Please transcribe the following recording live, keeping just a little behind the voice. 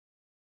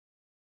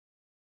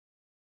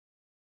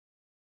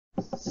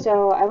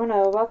So I want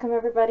to welcome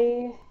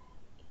everybody.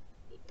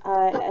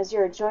 As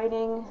you're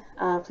joining,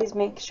 please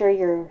make sure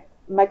your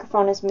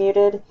microphone is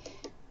muted.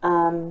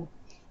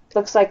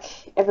 Looks like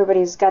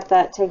everybody's got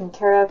that taken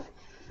care of.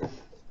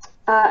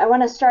 I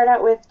want to start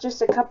out with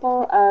just a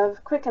couple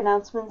of quick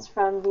announcements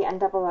from the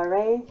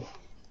NRRA.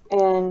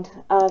 And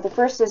the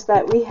first is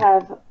that we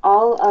have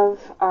all of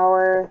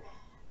our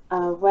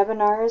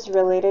webinars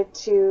related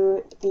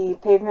to the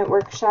pavement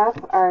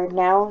workshop are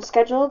now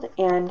scheduled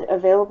and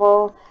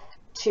available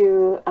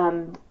to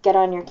get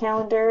on your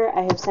calendar.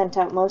 I have sent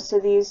out most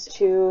of these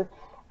to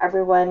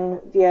everyone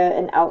via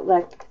an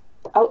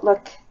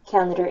Outlook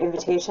calendar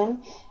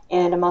invitation,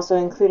 and I'm also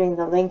including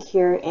the link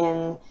here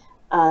in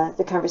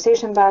the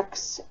conversation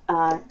box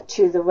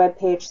to the web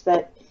page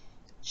that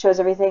shows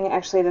everything.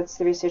 Actually, that's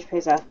the Research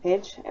Pays Off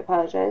page. I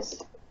apologize.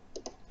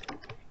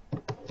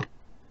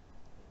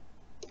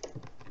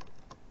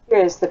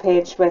 Here is the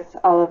page with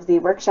all of the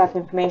workshop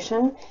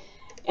information,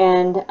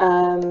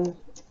 and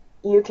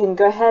you can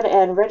go ahead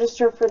and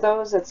register for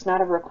those. It's not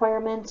a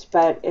requirement,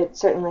 but it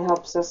certainly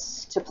helps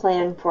us to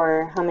plan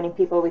for how many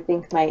people we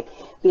think might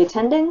be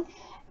attending.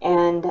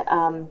 And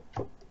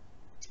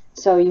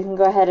so you can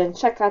go ahead and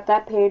check out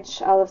that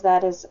page. All of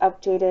that is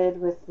updated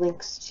with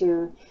links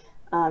to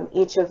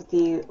each of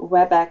the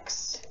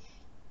WebEx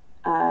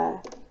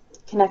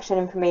connection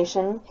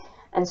information.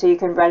 And so you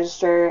can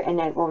register and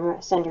it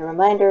will send you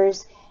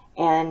reminders.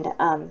 And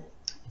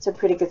it's a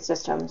pretty good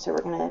system. So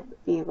we're going to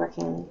be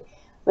working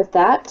with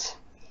that.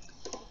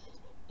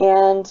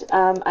 And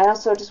I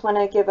also just want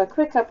to give a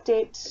quick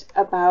update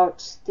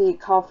about the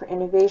call for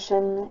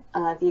innovation.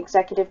 The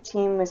executive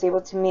team was able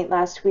to meet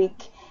last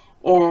week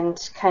and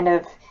kind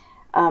of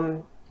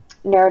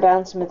narrow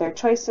down some of their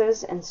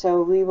choices. And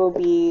so we will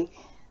be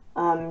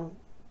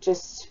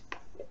just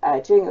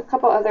doing a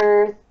couple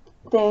other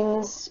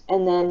things,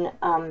 and then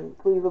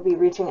we will be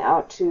reaching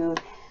out to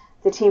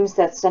the teams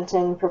that sent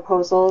in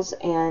proposals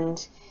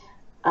and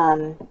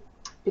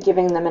be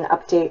giving them an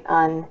update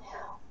on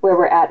where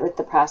we're at with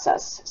the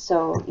process.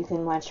 So you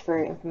can watch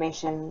for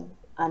information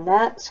on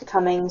that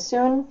coming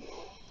soon.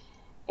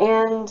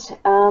 And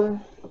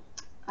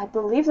I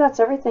believe that's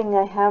everything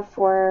I have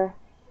for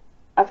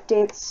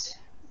updates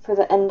for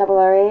the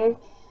NRRA.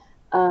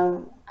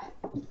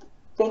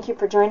 Thank you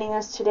for joining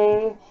us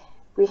today.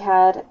 We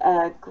had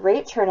a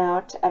great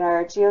turnout at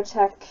our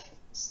geotech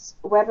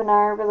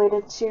webinar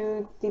related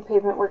to the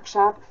pavement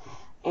workshop,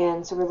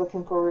 and so we're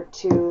looking forward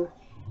to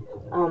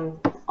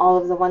all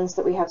of the ones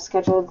that we have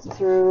scheduled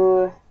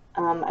through,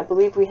 I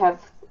believe we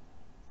have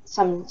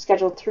some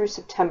scheduled through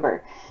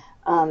September.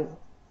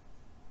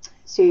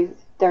 So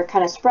they're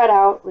kind of spread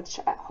out, which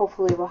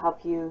hopefully will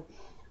help you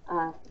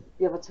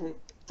be able to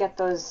get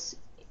those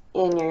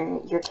in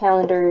your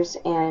calendars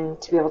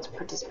and to be able to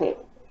participate.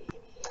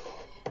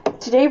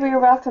 Today we are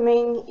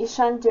welcoming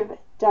Eshan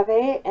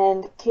Dave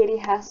and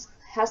Katie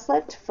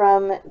Haslett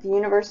from the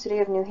University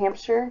of New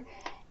Hampshire,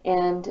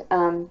 and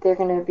they're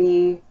going to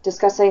be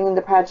discussing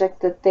the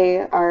project that they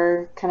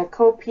are kind of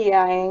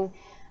co-PIing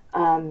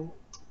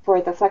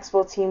for the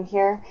flexible team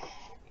here.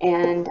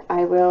 And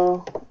I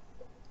will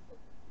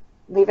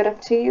leave it up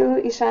to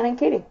you, Eshan and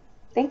Katie.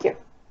 Thank you.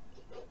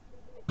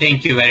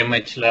 Thank you very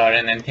much,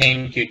 Lauren, and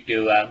thank you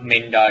to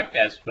MnROAD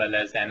as well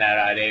as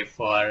NRRA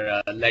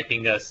for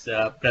letting us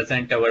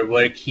present our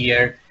work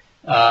here.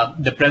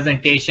 The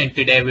presentation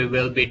today, we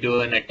will be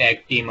doing a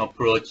tag team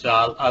approach.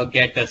 So I'll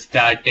get us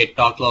started,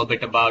 talk a little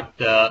bit about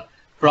the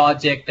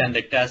project and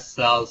the test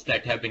cells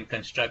that have been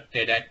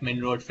constructed at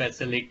MnROAD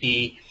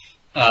facility.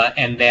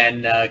 And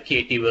then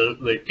Katie will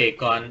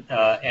take on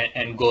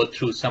and go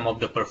through some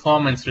of the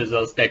performance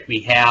results that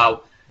we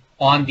have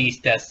on these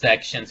test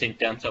sections in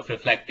terms of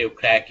reflective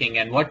cracking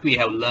and what we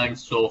have learned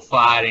so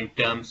far in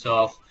terms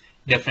of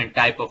different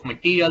type of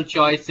material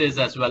choices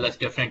as well as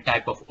different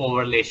type of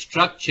overlay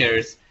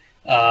structures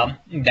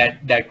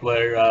that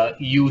were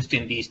used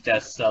in these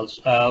test cells.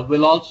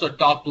 We'll also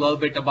talk a little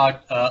bit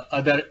about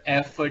other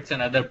efforts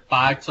and other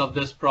parts of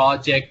this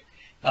project.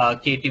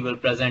 Katie will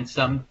present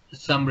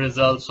some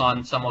results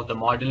on some of the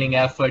modeling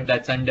effort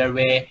that's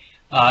underway,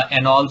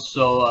 and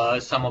also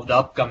some of the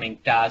upcoming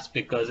tasks,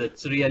 because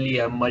it's really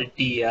a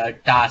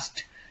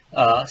multi-tasked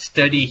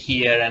study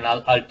here, and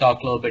I'll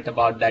talk a little bit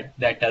about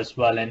that as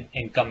well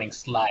in coming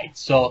slides.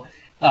 So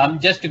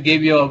just to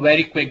give you a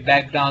very quick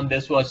background,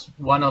 this was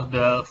one of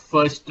the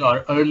first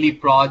or early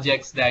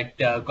projects that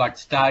got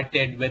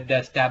started with the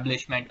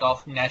establishment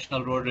of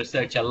National Road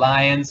Research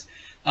Alliance,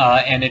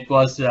 and it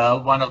was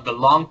one of the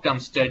long-term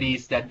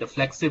studies that the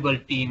flexible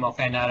team of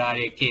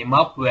NRRA came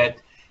up with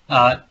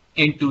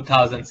in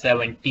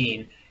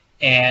 2017.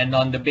 And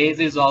on the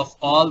basis of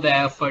all the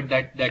effort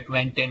that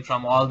went in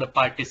from all the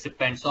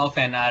participants of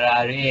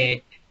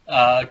NRRA,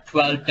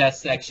 12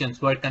 test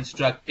sections were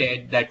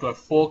constructed that were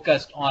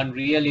focused on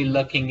really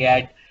looking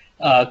at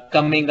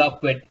coming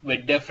up with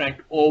different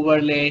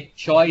overlay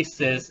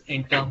choices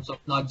in terms of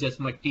not just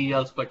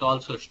materials but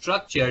also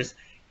structures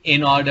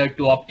in order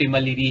to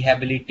optimally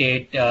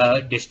rehabilitate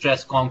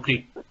distressed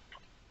concrete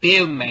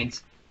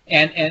pavements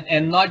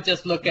and not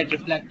just look at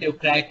reflective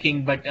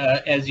cracking, but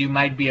as you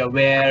might be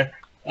aware,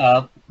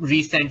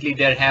 recently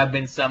there have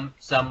been some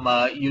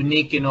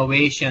unique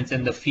innovations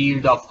in the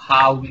field of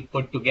how we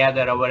put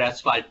together our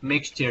asphalt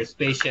mixture,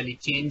 especially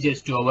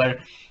changes to our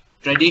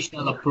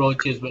traditional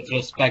approaches with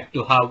respect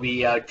to how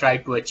we try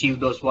to achieve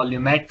those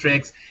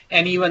volumetrics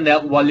and even the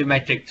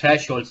volumetric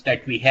thresholds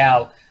that we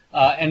have.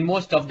 And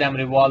most of them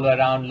revolve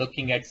around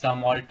looking at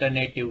some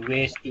alternative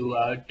ways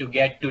to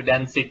get to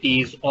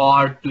densities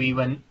or to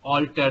even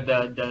alter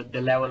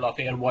the level of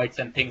air voids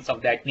and things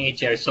of that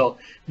nature. So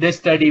this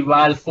study,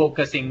 while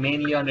focusing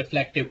mainly on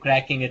reflective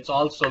cracking, it's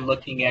also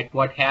looking at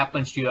what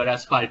happens to your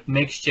asphalt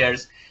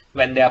mixtures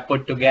when they are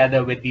put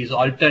together with these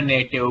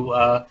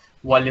alternative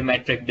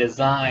volumetric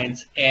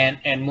designs,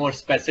 and more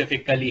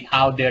specifically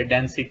how their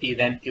density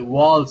then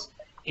evolves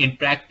in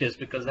practice,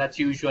 because that's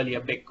usually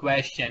a big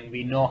question.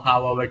 We know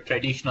how our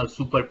traditional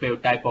super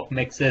pave type of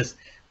mixes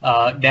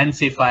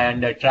densify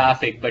under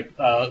traffic, but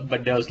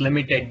there was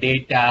limited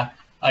data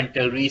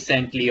until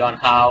recently on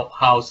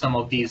how some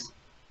of these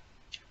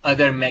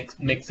other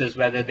mixes,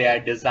 whether they are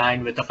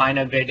designed with a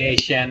finer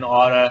gradation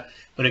or a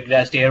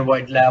regressed air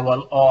void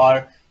level,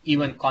 or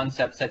even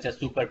concepts such as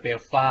super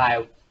pave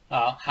 5,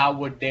 how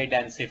would they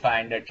densify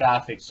under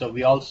traffic? So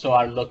we also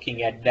are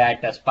looking at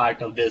that as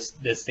part of this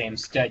same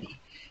study.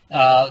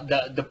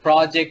 The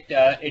project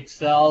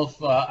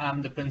itself,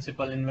 I'm the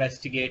principal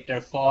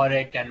investigator for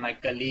it, and my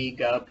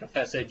colleague,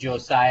 Professor Joe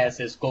Sias,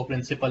 is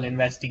co-principal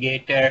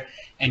investigator,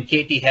 and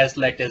Katie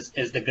Haslett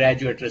is the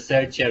graduate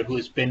researcher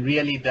who's been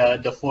really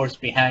the force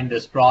behind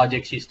this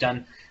project. She's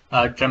done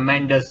a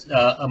tremendous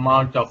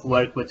amount of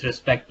work with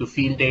respect to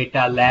field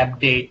data, lab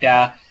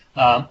data,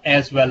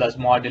 as well as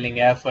modeling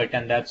effort,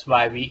 and that's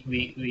why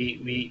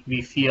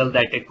we feel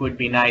that it would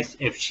be nice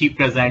if she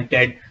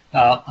presented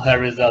her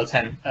results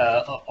and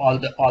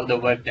all the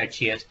work that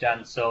she has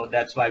done. So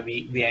that's why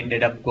we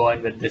ended up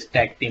going with this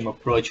tech team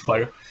approach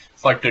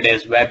for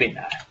today's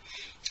webinar.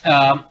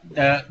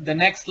 The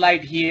next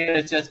slide here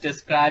is just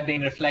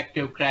describing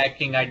reflective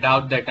cracking. I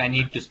doubt that I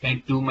need to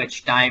spend too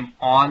much time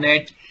on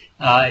it.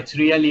 It's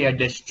really a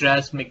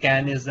distress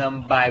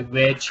mechanism by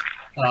which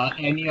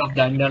any of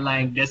the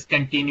underlying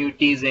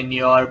discontinuities in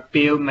your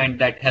pavement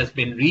that has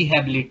been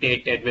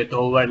rehabilitated with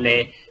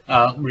overlay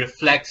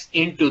reflects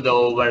into the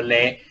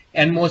overlay.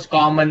 And most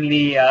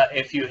commonly,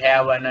 if you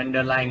have an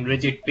underlying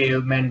rigid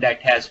pavement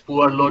that has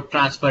poor load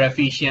transfer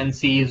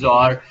efficiencies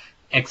or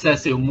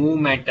excessive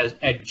movement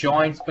at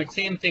joints, but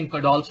same thing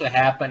could also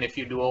happen if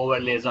you do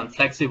overlays on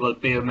flexible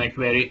pavement,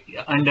 where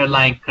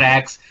underlying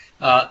cracks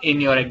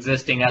in your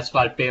existing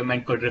asphalt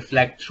pavement could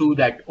reflect through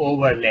that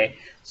overlay.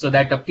 So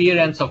that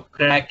appearance of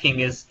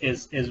cracking is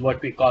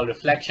what we call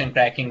reflection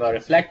cracking or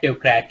reflective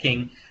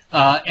cracking.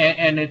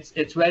 And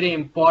it's very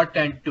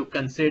important to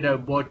consider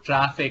both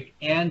traffic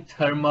and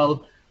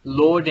thermal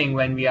loading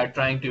when we are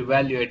trying to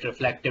evaluate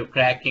reflective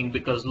cracking,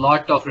 because a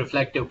lot of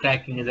reflective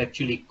cracking is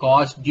actually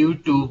caused due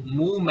to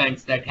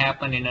movements that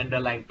happen in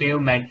underlying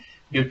pavement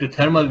due to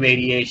thermal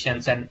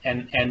variations,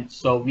 and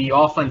so we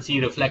often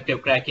see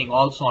reflective cracking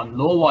also on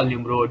low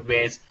volume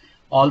roadways,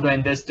 although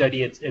in this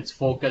study it's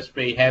focused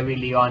very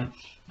heavily on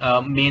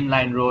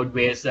mainline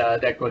roadways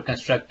that were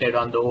constructed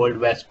on the old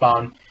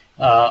westbound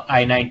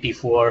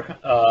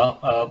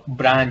I-94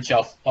 branch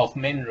of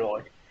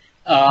MnROAD.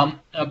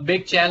 A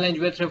big challenge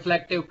with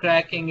reflective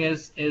cracking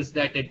is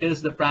that it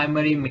is the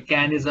primary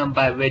mechanism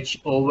by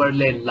which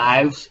overlay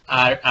lives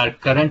are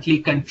currently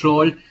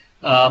controlled.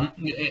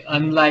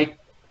 Unlike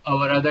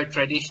our other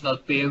traditional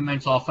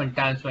pavements,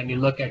 oftentimes when you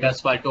look at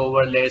asphalt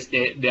overlays,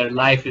 their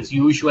life is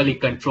usually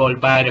controlled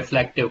by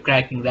reflective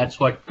cracking. That's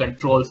what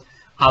controls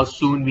how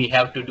soon we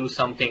have to do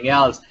something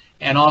else.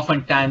 And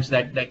oftentimes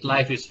that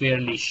life is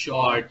fairly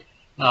short.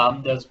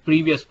 There's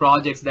previous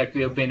projects that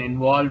we have been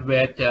involved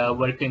with,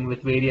 working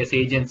with various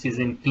agencies,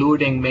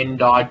 including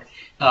MnROAD,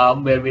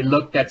 where we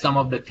looked at some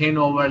of the thin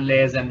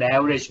overlays, and the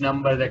average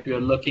number that we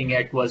were looking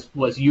at was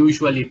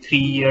usually 3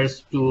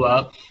 years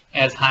to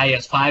as high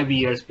as 5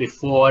 years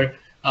before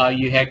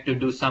you had to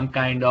do some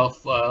kind of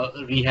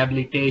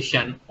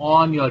rehabilitation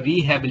on your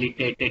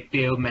rehabilitated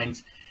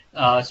pavements,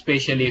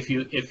 especially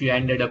if you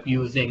ended up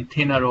using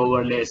thinner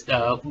overlays,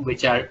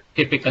 which are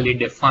typically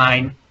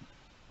defined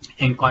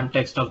in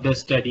context of this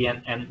study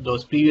and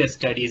those previous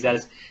studies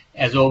as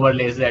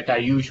overlays that are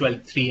usually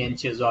 3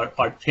 inches or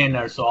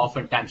thinner, so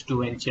oftentimes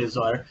 2 inches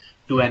or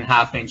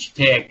 2.5 inch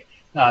thick.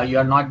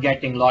 You're not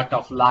getting a lot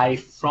of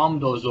life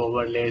from those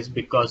overlays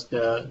because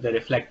the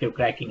reflective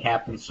cracking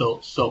happens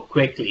so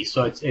quickly.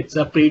 So it's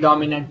a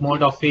predominant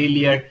mode of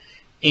failure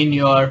in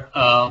your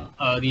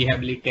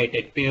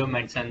rehabilitated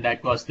pavements, and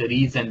that was the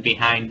reason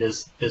behind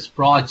this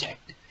project.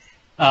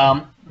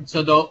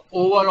 So the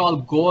overall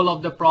goal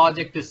of the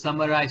project is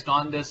summarized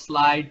on this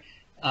slide.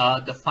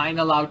 The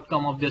final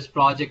outcome of this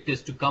project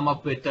is to come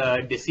up with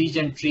a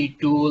decision tree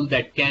tool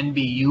that can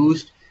be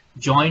used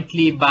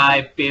jointly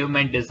by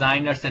pavement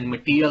designers and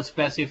material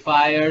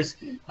specifiers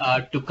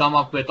to come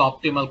up with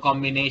optimal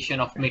combination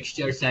of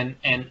mixtures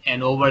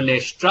and overlay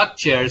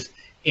structures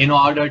in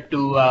order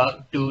to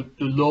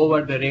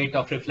lower the rate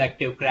of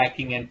reflective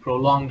cracking and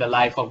prolong the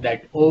life of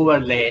that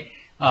overlay.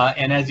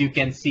 And as you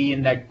can see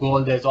in that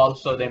goal, there's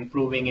also the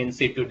improving in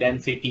situ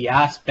density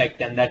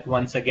aspect, and that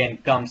once again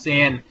comes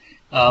in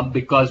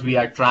because we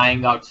are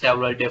trying out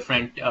several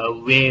different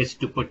ways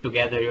to put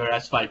together your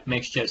asphalt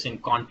mixtures in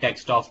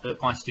context of the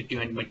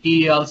constituent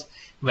materials,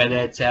 whether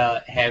it's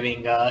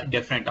having a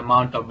different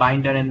amount of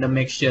binder in the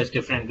mixtures,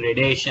 different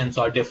gradations,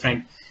 or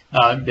different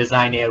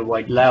design air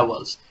void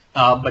levels.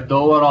 But the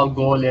overall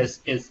goal is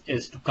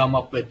to come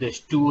up with this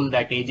tool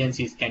that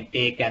agencies can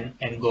take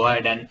and go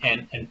ahead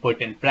and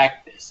put in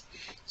practice.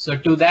 So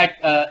to that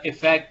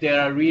effect,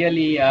 there are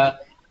really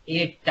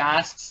 8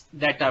 tasks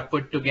that are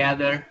put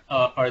together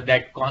or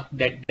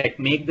that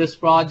make this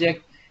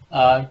project.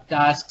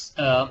 Tasks,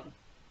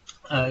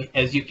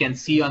 as you can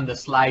see on the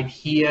slide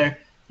here,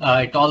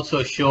 it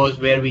also shows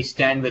where we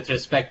stand with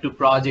respect to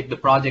project. The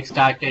project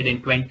started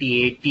in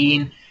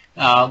 2018.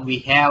 We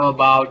have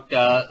about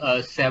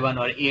 7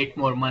 or 8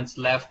 more months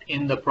left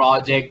in the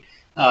project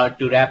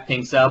to wrap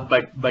things up,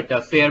 but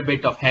a fair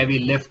bit of heavy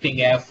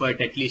lifting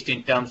effort, at least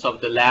in terms of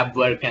the lab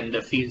work and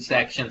the field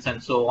sections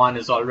and so on,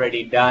 is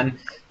already done.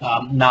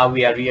 Now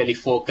we are really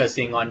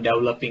focusing on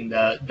developing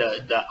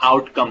the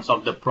outcomes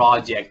of the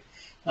project.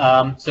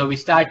 So we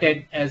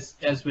started, as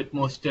with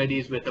most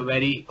studies, with a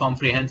very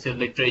comprehensive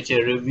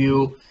literature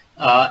review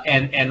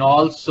and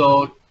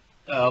also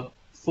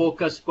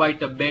focused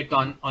quite a bit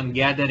on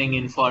gathering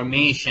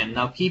information.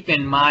 Now keep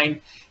in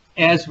mind,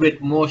 as with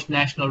most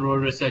National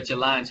Road Research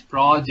Alliance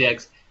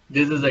projects,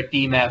 this is a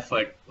team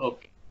effort.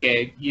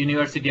 Okay,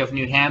 University of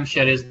New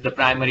Hampshire is the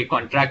primary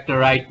contractor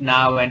right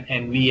now,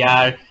 and we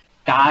are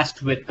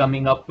tasked with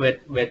coming up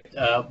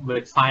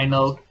with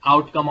final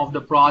outcome of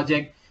the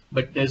project.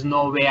 But there's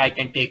no way I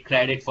can take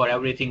credit for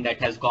everything that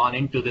has gone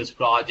into this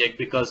project,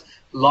 because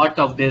a lot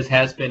of this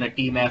has been a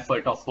team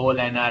effort of whole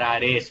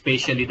NRRA,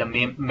 especially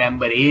the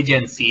member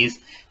agencies.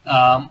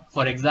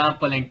 For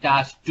example, in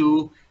task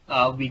 2,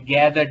 we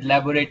gathered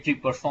laboratory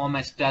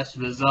performance test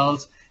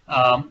results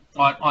on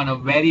a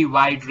very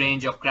wide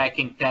range of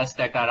cracking tests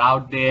that are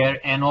out there,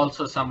 and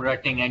also some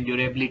rutting and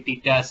durability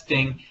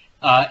testing.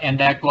 And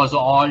that was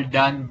all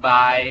done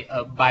by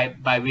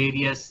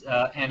various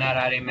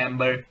NRRA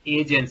member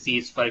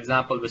agencies. For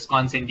example,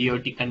 Wisconsin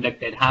DOT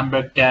conducted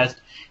Hamburg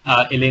test,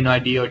 Illinois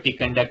DOT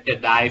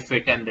conducted the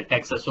IFIT and the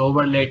Texas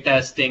overlay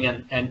testing,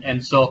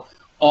 and so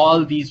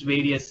all these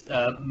various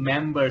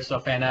members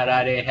of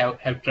NRRA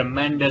have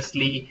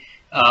tremendously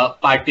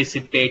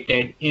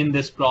participated in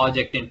this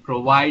project in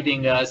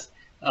providing us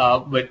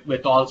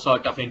with all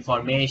sort of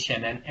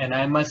information, and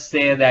I must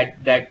say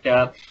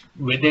that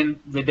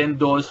within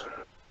those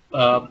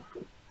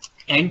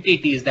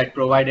entities that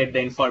provided the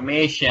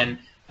information,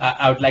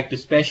 I would like to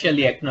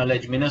specially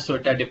acknowledge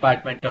Minnesota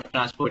Department of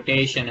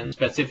Transportation, and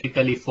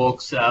specifically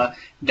folks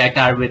that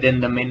are within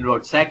the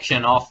MnROAD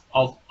section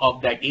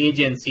of that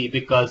agency,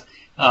 because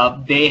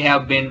they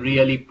have been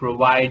really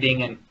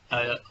providing and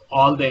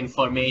all the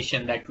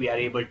information that we are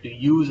able to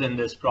use in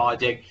this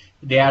project.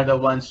 They are the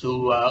ones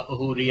who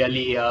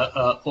really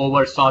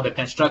oversaw the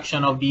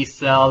construction of these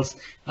cells,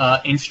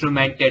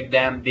 instrumented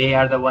them. They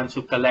are the ones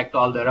who collect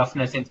all the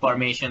roughness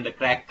information, the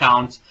crack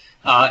counts,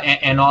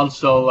 and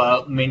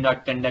also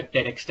MnROAD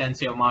conducted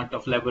extensive amount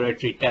of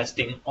laboratory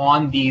testing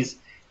on these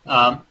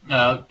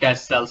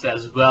test cells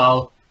as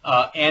well,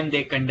 and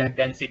they conduct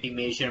density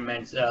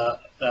measurements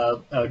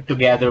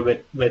together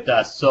with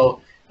us.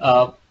 So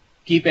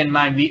keep in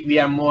mind, we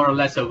are more or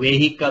less a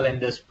vehicle in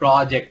this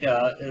project.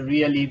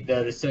 Really,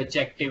 the research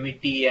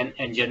activity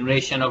and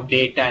generation of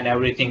data and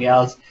everything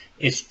else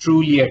is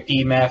truly a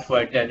team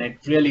effort, and it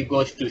really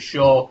goes to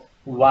show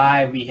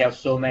why we have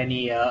so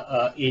many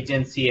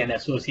agency and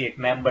associate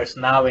members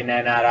now in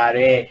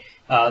NRRA.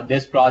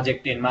 This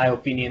project, in my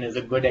opinion, is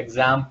a good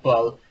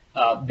example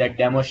that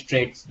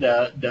demonstrates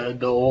the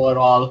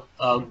overall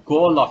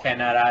goal of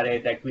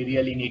NRRA, that we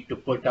really need to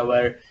put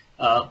our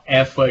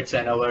efforts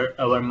and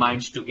our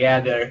minds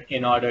together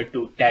in order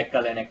to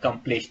tackle and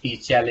accomplish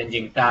these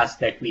challenging tasks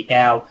that we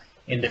have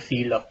in the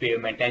field of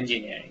pavement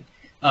engineering.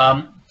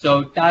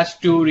 So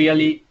task 2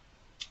 really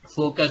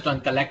focused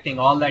on collecting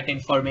all that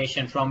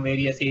information from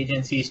various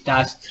agencies.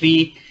 Task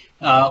 3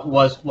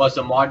 was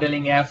a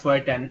modeling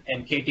effort, and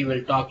Katie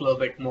will talk a little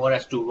bit more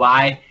as to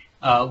why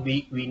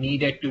we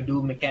needed to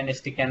do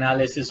mechanistic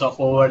analysis of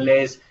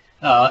overlays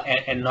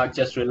and not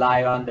just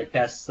rely on the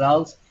test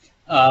cells.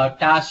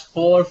 Task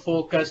 4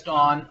 focused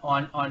on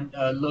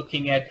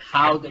looking at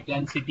how the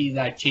densities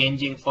are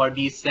changing for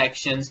these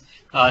sections,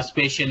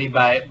 especially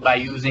by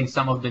using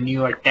some of the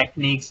newer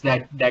techniques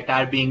that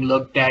are being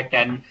looked at,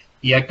 and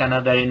yet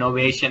another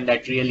innovation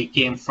that really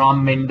came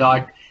from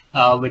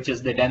MnDOT, which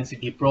is the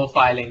density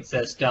profiling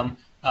system.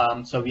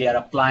 So we are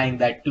applying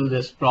that to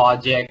this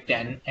project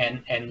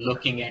and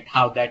looking at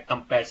how that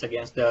compares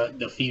against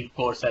the field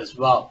course as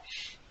well.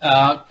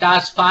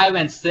 Task 5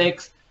 and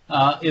 6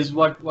 is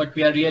what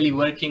we are really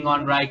working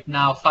on right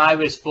now.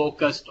 5 is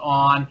focused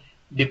on,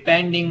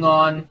 depending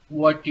on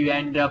what you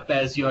end up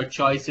as your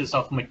choices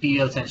of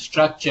materials and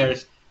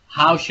structures,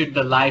 how should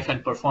the life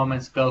and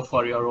performance curve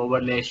for your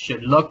overlays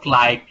should look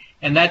like.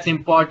 And that's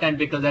important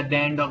because at the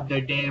end of the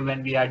day,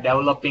 when we are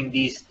developing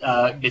these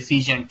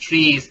decision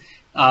trees,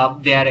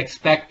 they are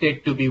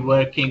expected to be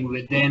working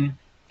within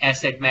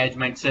asset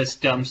management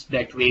systems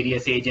that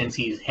various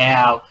agencies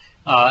have.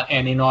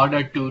 And in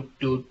order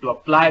to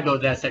apply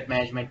those asset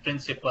management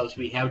principles,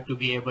 we have to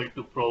be able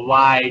to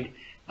provide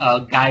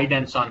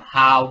guidance on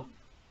how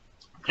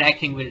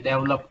cracking will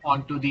develop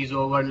onto these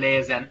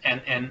overlays,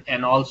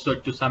 and also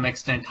to some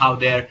extent how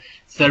their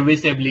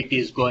serviceability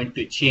is going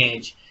to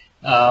change.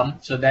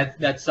 So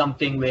that's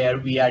something where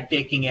we are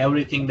taking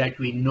everything that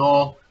we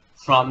know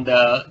from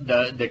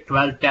the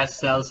 12 test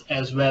cells,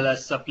 as well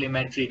as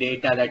supplementary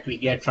data that we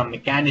get from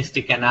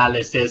mechanistic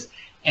analysis,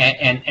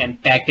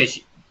 and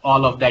package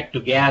all of that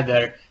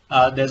together.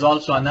 There's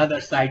also another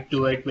side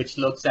to it which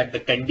looks at the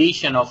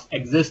condition of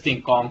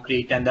existing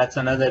concrete, and that's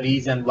another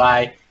reason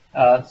why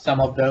some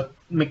of the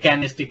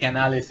mechanistic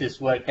analysis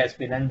work has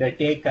been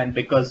undertaken,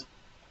 because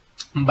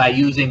by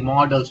using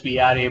models we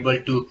are able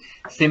to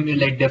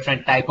simulate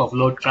different type of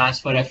load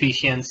transfer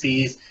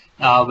efficiencies,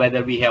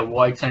 whether we have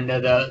voids under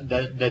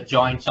the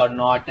joints or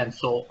not, and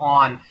so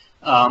on.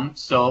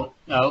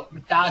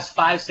 Task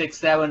 5, 6,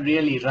 7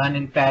 really run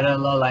in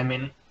parallel. I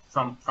mean,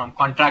 from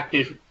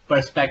contractor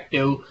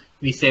perspective,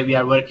 we say we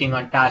are working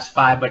on task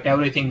 5, but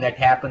everything that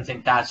happens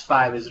in task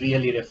 5 is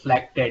really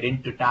reflected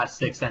into task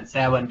 6 and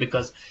 7,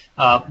 because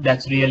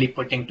that's really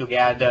putting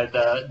together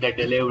the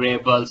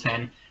deliverables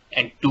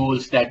and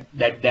tools that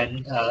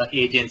then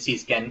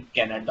agencies can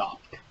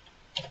adopt.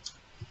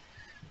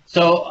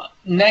 So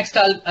next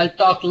I'll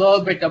talk a little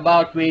bit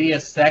about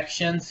various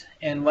sections,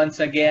 and once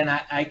again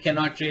I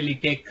cannot really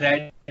take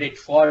credit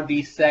for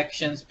these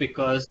sections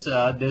because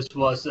this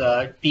was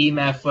a team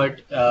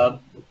effort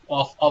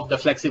of the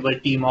flexible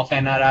team of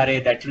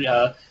NRRA that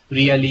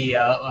really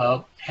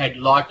had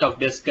lot of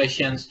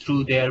discussions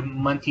through their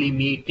monthly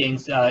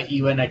meetings.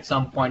 Even at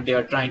some point they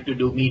were trying to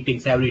do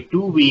meetings every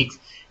 2 weeks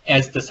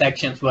as the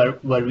sections were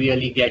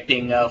really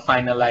getting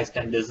finalized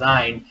and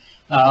designed.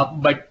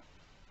 But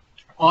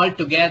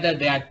altogether,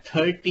 there are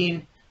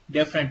 13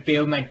 different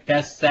pavement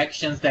test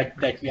sections that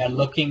we are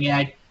looking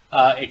at.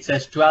 It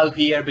says 12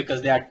 here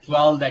because there are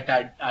 12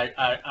 that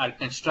are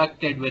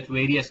constructed with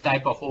various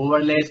type of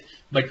overlays,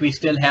 but we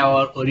still have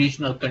our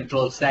original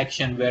control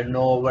section where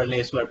no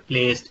overlays were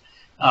placed,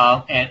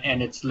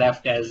 and it's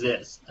left as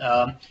is.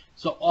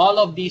 So all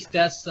of these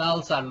test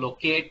cells are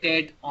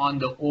located on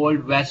the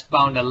old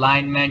westbound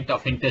alignment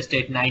of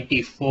Interstate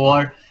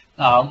 94.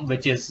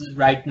 Which is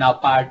right now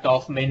part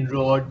of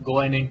MnROAD,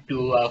 going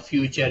into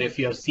future. If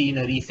you have seen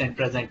a recent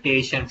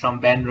presentation from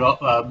Ben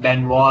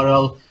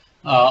Worrell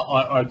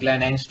or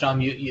Glenn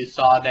Engstrom, you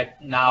saw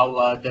that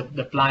now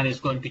the plan is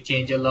going to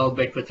change a little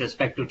bit with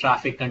respect to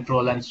traffic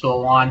control and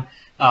so on.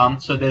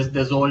 So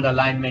this old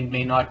alignment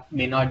may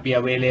not be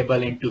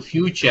available into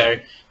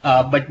future,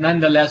 but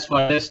nonetheless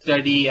for this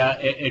study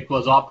it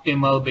was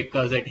optimal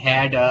because it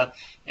had a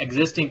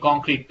existing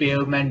concrete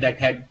pavement that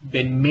had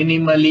been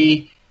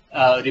minimally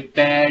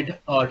repaired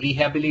or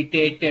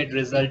rehabilitated,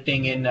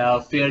 resulting in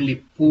fairly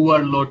poor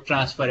load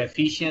transfer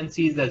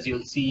efficiencies, as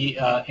you'll see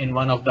in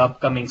one of the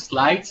upcoming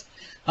slides.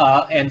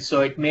 And so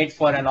it made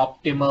for an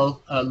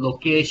optimal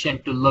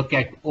location to look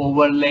at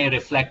overlay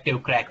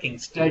reflective cracking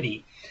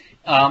study.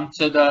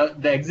 So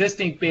the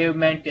existing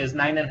pavement is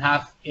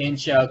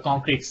 9.5-inch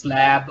concrete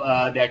slab.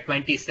 There are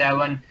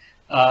 27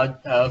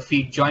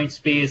 feet joint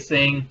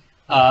spacing.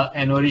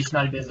 An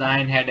original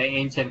design had an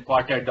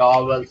 1.25-inch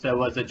dowels. There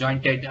was a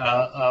jointed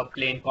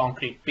plain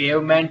concrete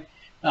pavement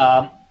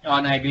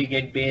on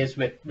aggregate base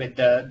with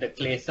the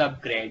clay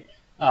subgrade.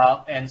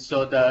 And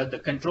so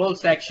the control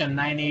section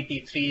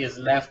 983 is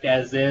left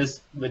as is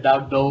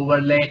without the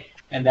overlay,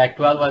 and there are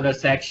 12 other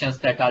sections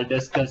that I'll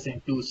discuss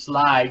in 2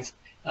 slides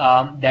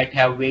that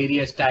have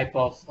various type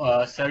of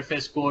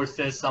surface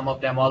courses. Some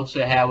of them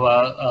also have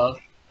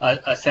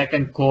a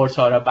second course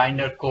or a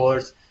binder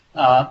course,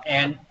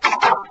 and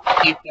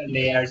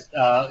layers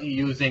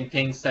using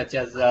things such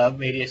as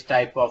various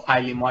type of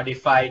highly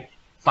modified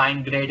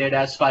fine graded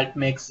asphalt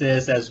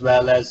mixes, as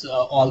well as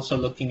also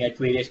looking at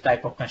various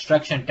type of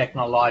construction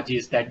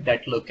technologies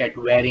that look at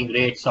varying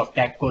rates of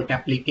tack coat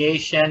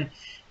application,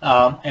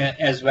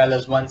 as well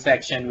as one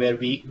section where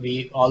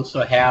we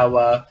also have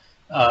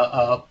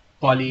a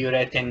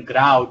polyurethane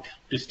grout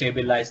to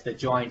stabilize the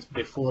joints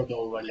before the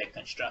overlay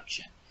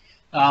construction.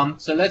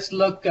 So let's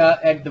look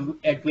at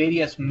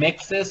various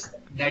mixes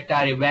that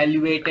are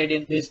evaluated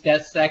in these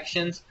test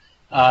sections,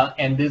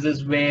 and this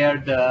is where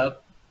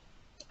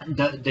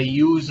the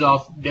use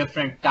of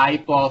different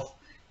type of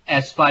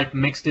asphalt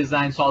mix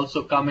designs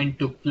also come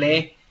into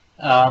play.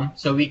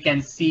 So we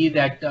can see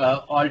that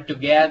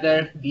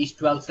altogether these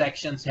 12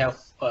 sections have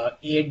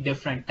 8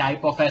 different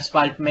type of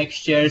asphalt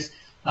mixtures.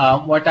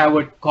 What I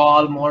would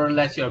call more or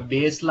less your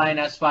baseline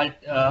asphalt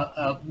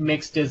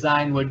mix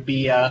design would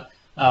be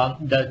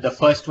the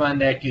first one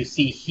that you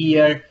see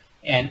here,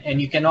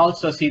 and you can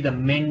also see the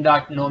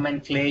MnDOT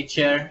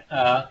nomenclature,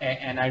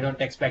 and I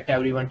don't expect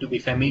everyone to be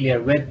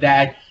familiar with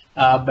that,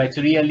 but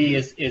really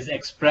is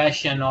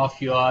expression of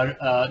your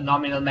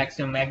nominal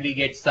maximum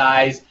aggregate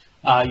size,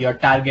 your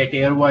target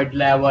air void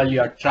level,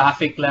 your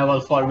traffic level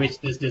for which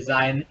this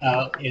design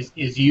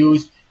is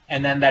used,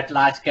 and then that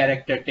large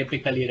character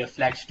typically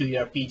reflects to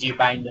your PG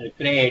binder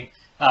grade.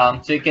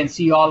 So you can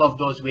see all of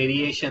those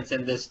variations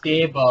in this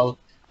table.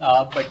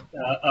 But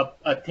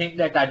a thing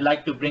that I'd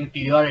like to bring to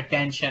your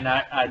attention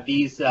are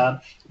these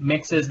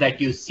mixes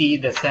that you see,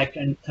 the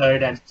second,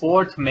 third, and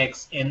fourth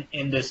mix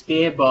in this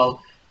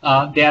table.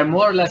 They are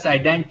more or less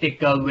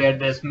identical, where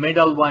this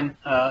middle one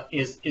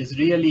is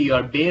really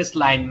your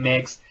baseline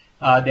mix.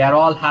 They are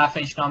all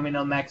half-inch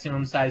nominal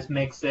maximum size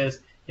mixes.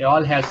 They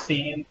all have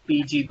same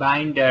PG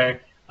binder.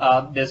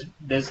 This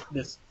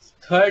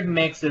third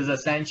mix is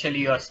essentially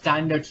your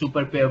standard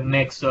super pave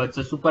mix. So it's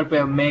a super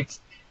pave mix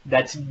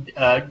that's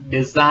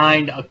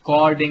designed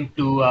according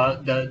to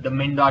the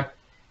MnROAD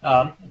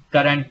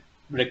current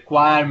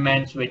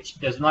requirements, which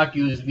does not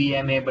use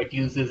VMA but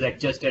uses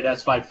adjusted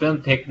asphalt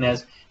film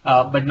thickness.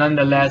 But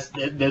nonetheless,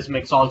 this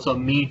mix also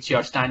meets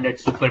your standard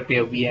super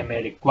pave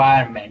VMA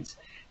requirements.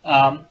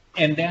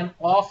 And then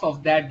off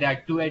of that, there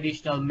are two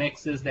additional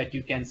mixes that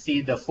you can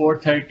see. The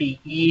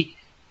 430E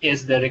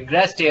is the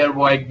regressed air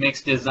void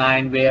mix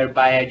design, where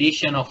by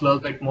addition of a little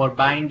bit more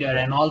binder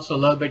and also a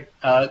little bit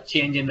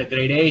change in the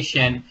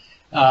gradation,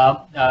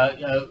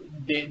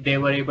 they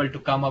were able to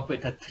come up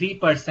with a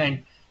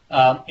 3%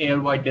 air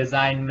void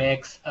design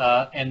mix.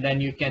 And then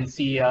you can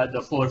see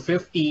the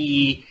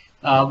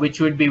 450E, which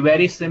would be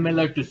very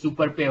similar to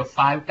Super Pave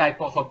 5 type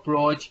of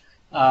approach,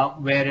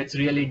 where it's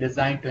really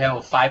designed to have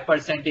a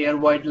 5% air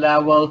void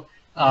level.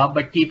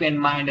 But keep in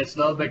mind, it's a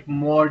little bit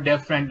more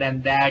different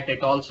than that.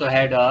 It also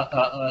had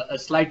a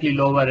slightly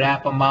lower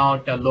wrap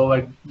amount, a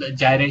lower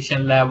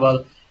gyration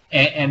level.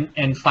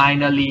 And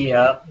finally,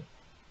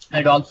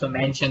 I'd also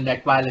mentioned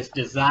that while it's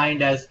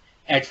designed as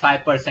at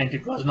 5%,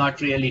 it was not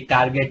really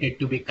targeted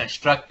to be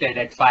constructed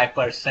at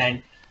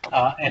 5%.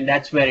 And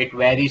that's where it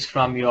varies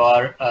from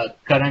your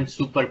current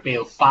Super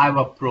Pave 5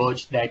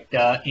 approach that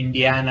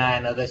Indiana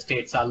and other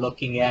states are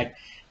looking at.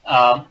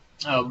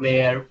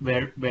 Where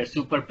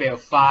Super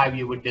Pave 5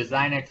 you would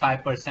design at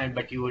 5%,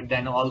 but you would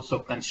then also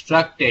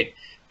construct it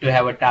to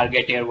have a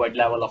target air void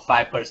level of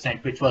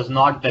 5%, which was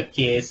not the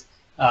case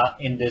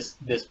in this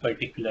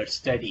particular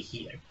study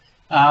here.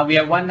 We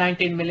have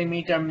 119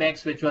 millimeter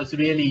mix, which was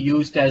really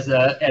used as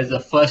a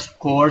first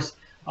course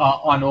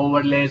on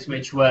overlays,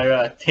 which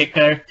were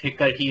thicker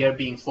here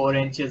being 4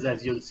 inches,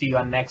 as you'll see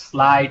on next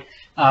slide.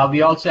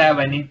 We also have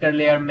an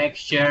interlayer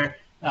mixture,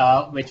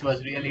 which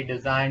was really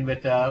designed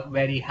with a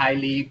very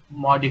highly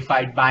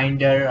modified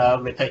binder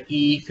with a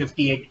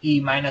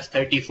E58E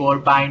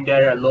 -34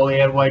 binder, a low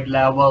air void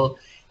level,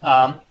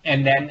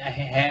 and then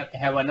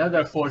have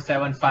another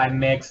 475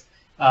 mix,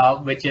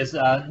 which is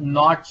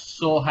not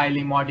so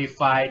highly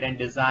modified and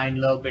designed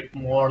a little bit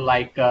more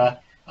like a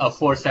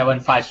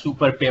 475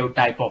 Super Pave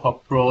type of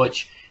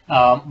approach,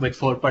 with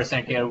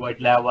 4% air void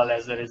level.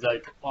 As a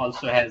result,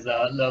 also has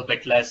a little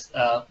bit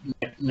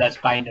less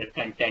binder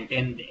content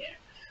in there.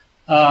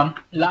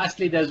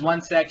 Lastly, there's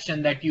one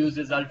section that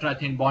uses ultra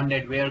thin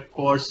bonded wear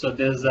course. So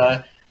there's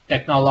a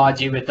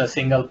technology with a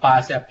single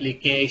pass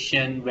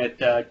application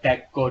with a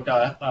tech coat,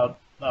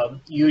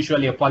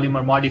 usually a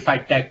polymer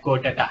modified tech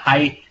coat at a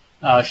high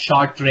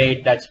short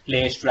rate that's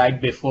placed right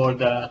before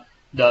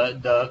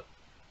the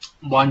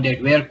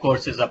bonded wear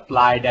course is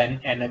applied.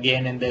 And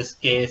again, in this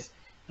case,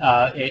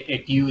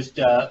 it used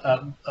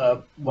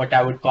what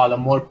I would call a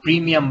more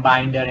premium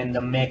binder in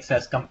the mix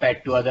as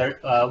compared to other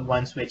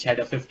ones which had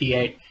a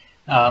 58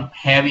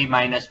 heavy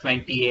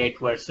 -28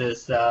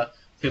 versus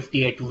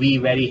 58V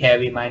very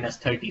heavy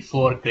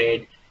 -34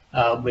 grade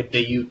with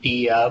the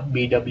UT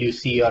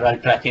BWC or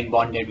ultra thin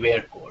bonded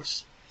wear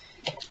course.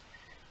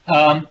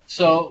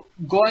 So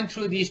going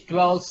through these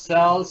 12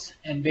 cells,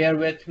 and bear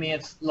with me,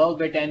 it's a little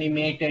bit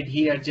animated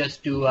here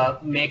just to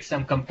make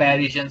some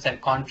comparisons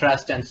and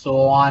contrast and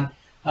so on.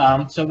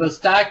 So we'll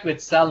start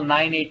with cell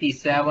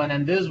 987,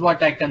 and this is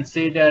what I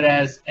consider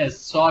as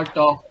sort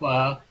of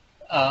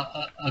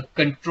a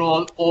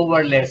control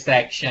overlay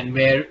section,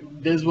 where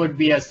this would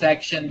be a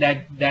section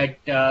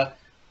that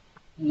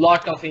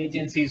lot of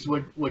agencies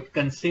would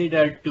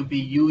consider to be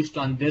used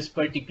on this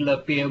particular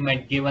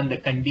pavement given the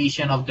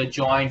condition of the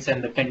joints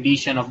and the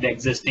condition of the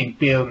existing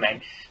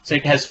pavement. So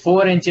it has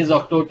 4 inches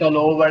of total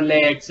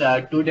overlay. It's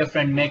 2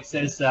 different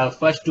mixes.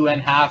 First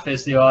 2.5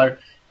 is your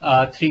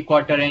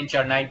 3/4 inch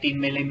or 19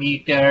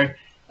 millimeter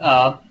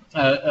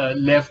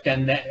lift,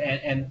 and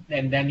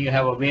then you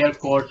have a wear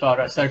course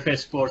or a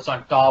surface course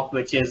on top,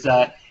 which is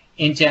 1.5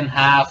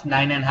 inches,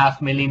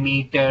 9.5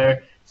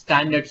 millimeter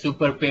standard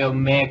Super Pave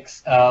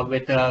mix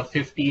with a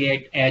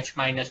 58H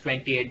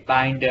 -28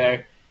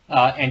 binder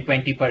and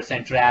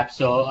 20% wrap.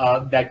 So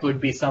that would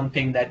be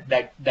something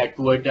that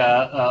would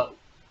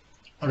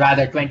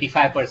rather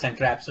 25%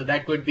 wrap. So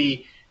that would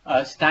be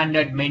a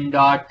standard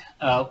MnROAD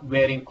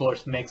wearing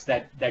course mix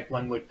that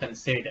one would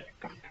consider.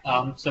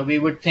 So we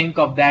would think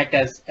of that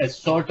as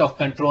sort of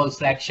control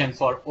section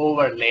for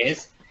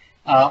overlays.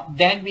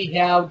 Then we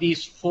have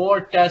these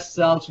 4 test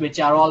cells, which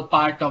are all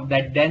part of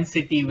that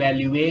density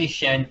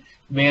evaluation,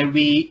 where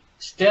we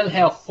still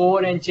have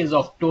 4 inches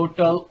of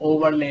total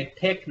overlay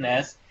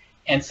thickness.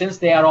 And since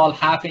they are all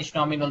 1/2 inch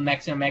nominal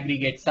maximum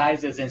aggregate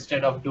sizes,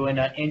 instead of doing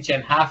an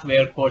 1.5 inch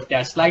wear course,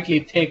 they're slightly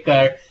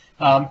thicker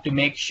to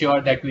make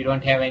sure that we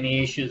don't have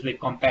any issues with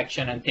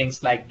compaction and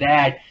things like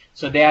that.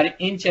 So they are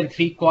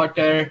 1.75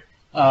 inch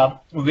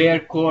wear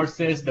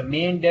courses. The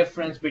main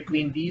difference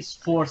between these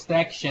 4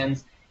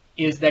 sections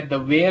is that the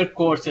wear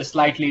course is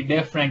slightly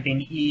different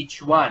in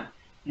each one.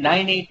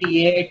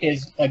 988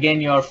 is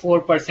again your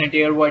 4%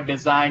 air void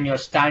design, your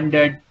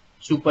standard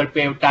super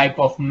pave type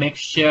of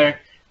mixture.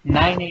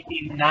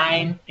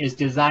 989 is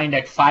designed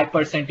at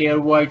 5% air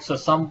void, so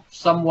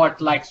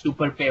somewhat like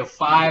super pave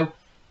 5.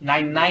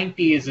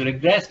 990 is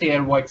regressed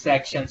air void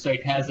section, so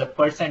it has a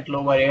 %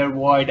 lower air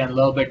void and a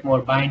little bit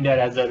more binder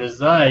as a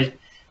result.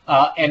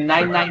 And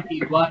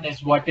 991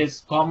 is what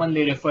is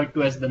commonly referred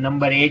to as the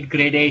number 8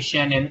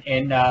 gradation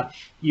in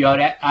your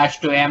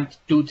AASHTO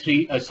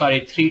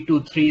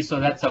M323.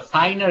 So that's a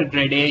finer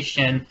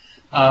gradation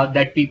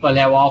that people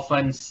have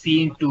often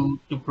seen to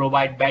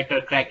provide better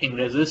cracking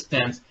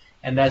resistance.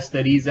 And that's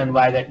the reason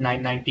why that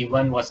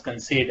 991 was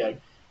considered.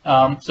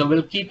 So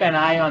we'll keep an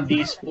eye on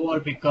these 4,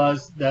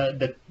 because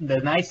the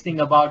nice thing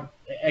about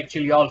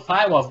actually all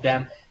 5 of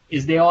them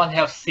is they all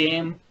have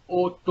same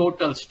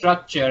total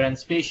structure, and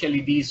especially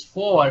these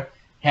 4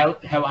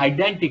 have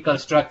identical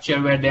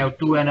structure, where they have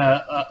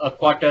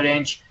 2.25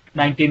 inch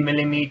 19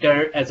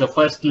 millimeter as a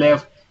first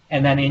lift,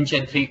 and then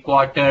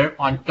 1.75 inch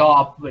on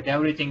top, with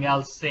everything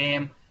else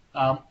same,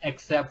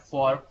 except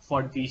for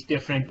these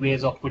different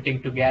ways of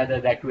putting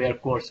together that wear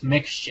course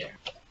mixture.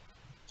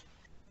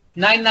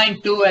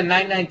 992 and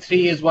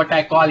 993 is what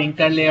I call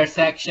interlayer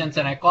sections,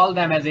 and I call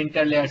them as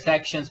interlayer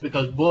sections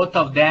because both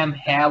of them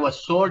have a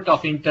sort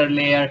of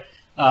interlayer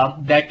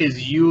that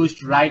is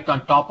used right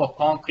on top of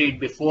concrete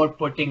before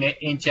putting an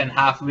 1.5 inch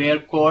wear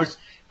course.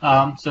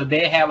 So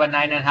they have a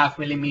 9.5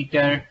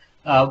 millimeter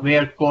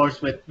wear course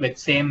with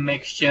same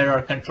mixture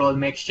or control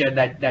mixture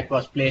that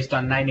was placed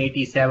on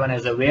 987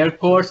 as a wear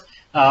course,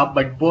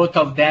 but both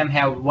of them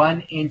have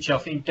 1 inch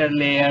of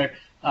interlayer.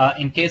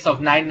 In case of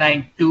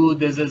 992,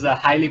 this is a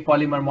highly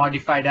polymer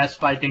modified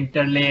asphalt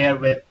interlayer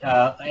with,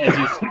 as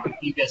you see in the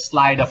previous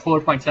slide, a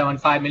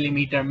 4.75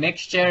 millimeter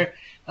mixture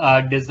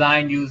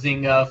designed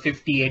using a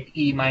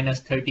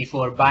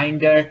 58E-34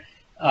 binder.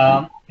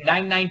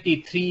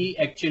 993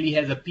 actually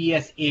has a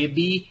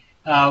PSAB,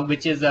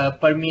 which is a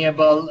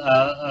permeable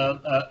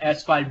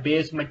asphalt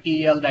base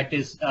material that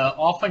is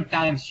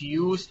oftentimes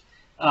used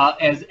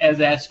as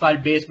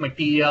asphalt base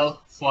material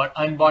for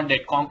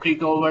unbonded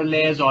concrete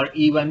overlays, or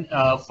even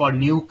for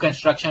new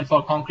construction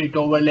for concrete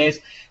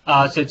overlays.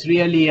 So it's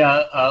really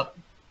a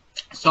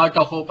sort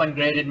of open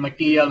graded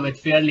material with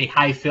fairly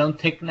high film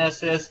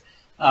thicknesses.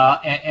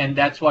 And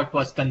that's what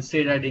was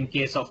considered in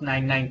case of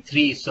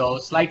 993. So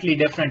slightly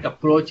different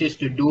approaches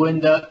to doing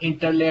the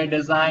interlayer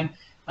design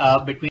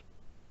between.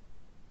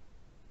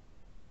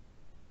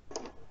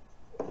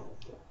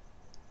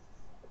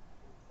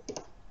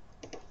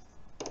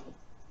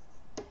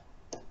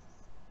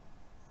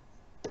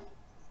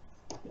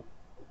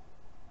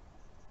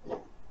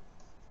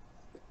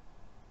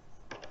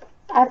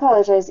 I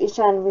apologize,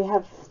 Eshan, we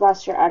have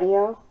lost your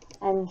audio.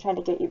 I'm trying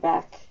to get you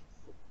back.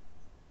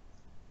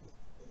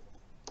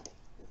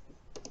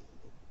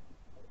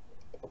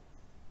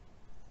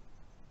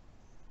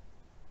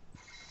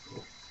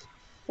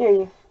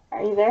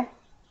 Are you there?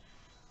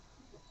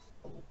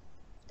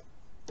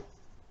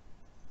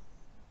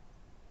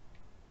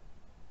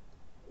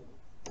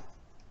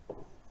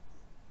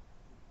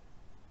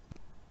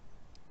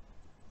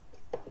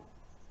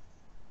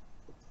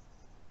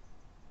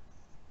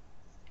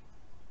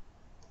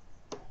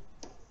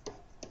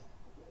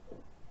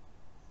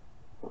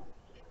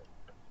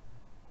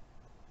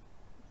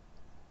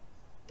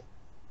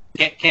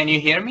 Can you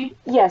hear me?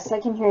 Yes, I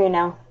can hear you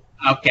now.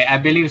 Okay, I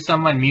believe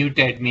someone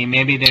muted me.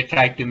 Maybe they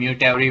tried to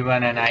mute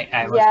everyone, and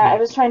I was. Yeah, I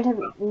was trying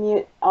to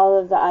mute all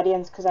of the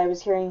audience because I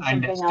was hearing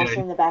something Understood. else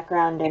in the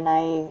background, and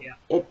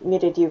it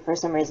muted you for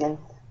some reason.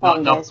 No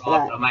Apologize for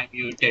that. problem. I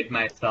muted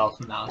myself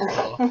now.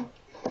 So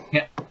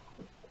yeah,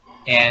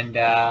 and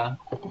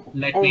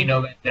let me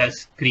know when the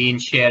screen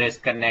share is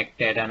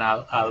connected, and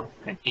I'll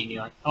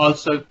continue on.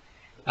 Also,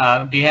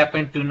 do you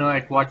happen to know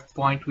at what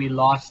point we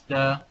lost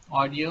the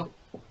audio?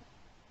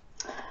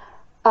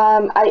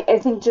 I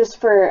think just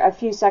for a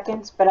few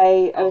seconds, but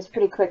I was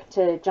pretty quick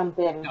to jump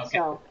in. Okay.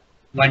 So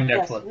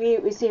Wonderful.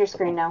 Yes, we see your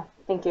screen now.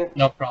 Thank you.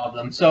 No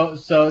problem. So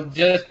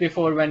just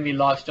before when we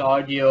lost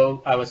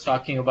audio, I was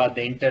talking about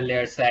the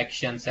interlayer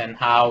sections and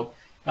how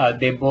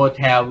they both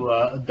have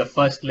the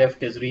first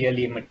lift is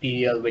really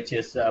material which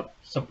is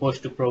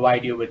supposed to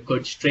provide you with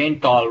good strain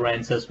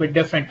tolerances with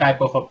different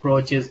type of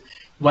approaches.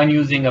 One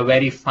using a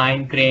very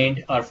fine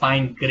grained or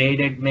fine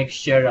graded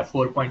mixture, a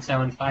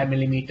 4.75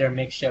 millimeter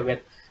mixture with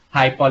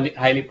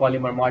highly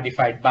polymer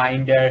modified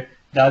binder.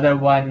 The other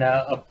one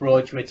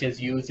approach, which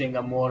is using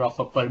a more of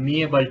a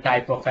permeable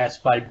type of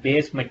asphalt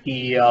base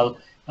material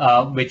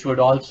which would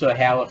also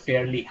have a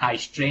fairly high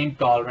strain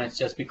tolerance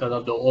just because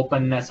of the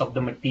openness of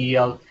the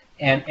material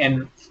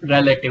and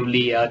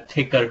relatively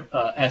thicker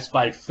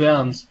asphalt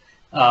films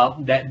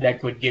that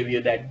would give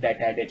you that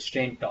added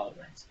strain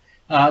tolerance.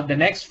 The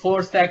next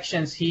four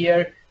sections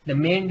here, the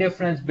main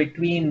difference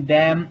between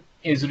them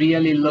is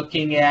really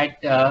looking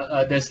at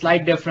the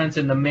slight difference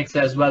in the mix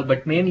as well,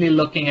 but mainly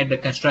looking at the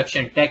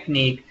construction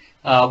technique,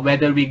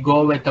 whether we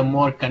go with a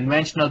more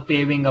conventional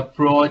paving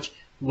approach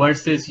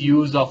versus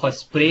use of a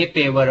spray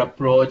paver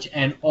approach,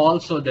 and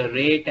also the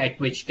rate at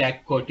which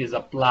deck coat is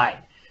applied.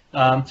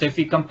 So if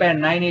we compare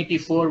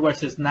 984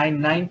 versus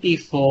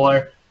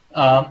 994,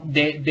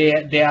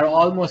 they are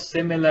almost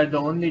similar. The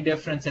only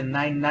difference in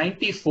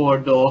 994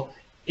 though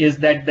is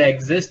that the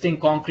existing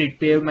concrete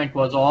pavement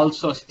was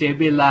also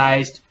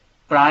stabilized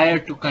prior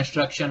to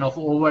construction of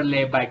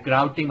overlay by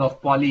grouting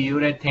of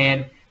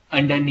polyurethane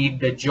underneath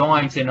the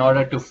joints in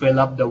order to fill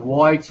up the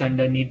voids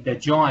underneath the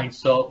joints.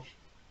 So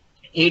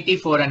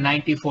 84 and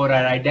 94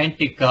 are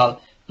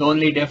identical. The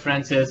only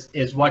difference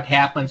is what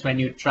happens when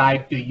you try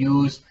to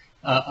use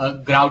a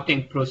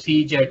grouting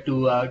procedure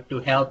to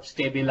help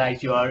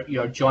stabilize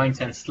your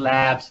joints and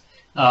slabs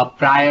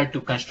prior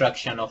to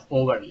construction of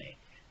overlay.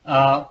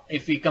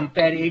 If we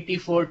compare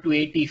 84 to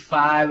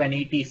 85 and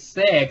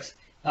 86,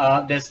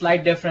 there's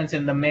slight difference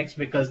in the mix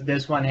because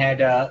this one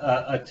had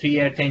a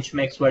 3/8 inch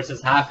mix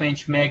versus 1/2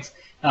 inch mix.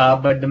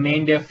 But the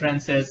main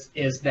difference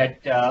is that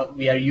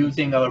we are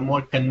using our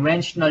more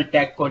conventional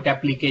deck coat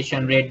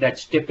application rate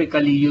that's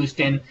typically used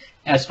in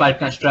asphalt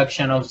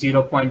construction of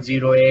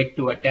 0.08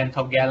 to 1/10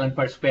 of gallon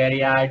per square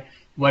yard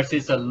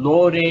versus a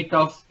low rate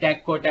of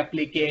deck coat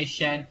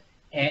application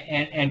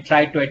and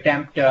try to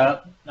attempt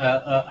a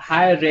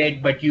higher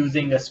rate but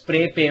using a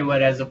spray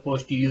paver as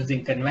opposed to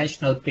using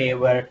conventional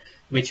paver,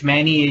 which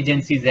many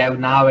agencies have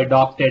now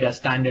adopted a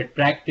standard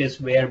practice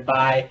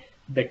whereby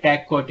the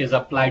deck coat is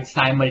applied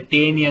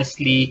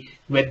simultaneously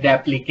with the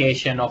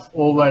application of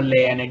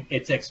overlay, and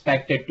it's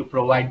expected to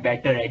provide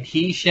better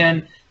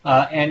adhesion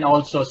and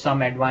also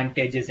some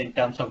advantages in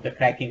terms of the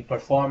cracking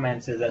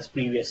performances as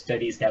previous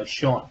studies have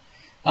shown.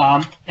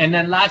 And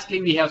then lastly,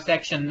 we have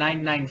section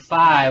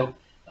 995,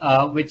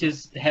 which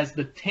has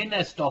the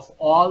thinnest of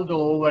all the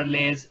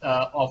overlays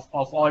of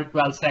all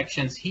 12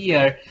 sections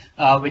here,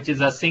 which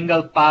is a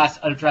single pass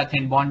ultra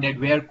thin bonded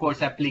wear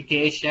course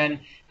application.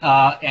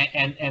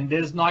 And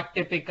this is not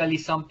typically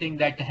something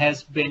that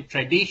has been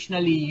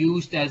traditionally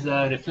used as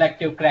a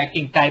reflective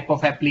cracking type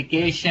of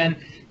application,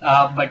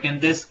 but in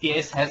this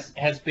case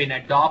has been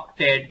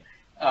adopted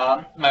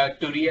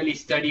to really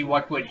study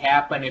what would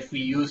happen if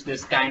we use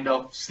this kind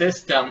of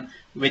system,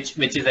 which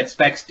is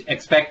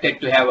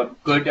expected to have a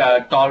good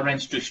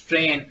tolerance to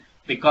strain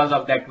because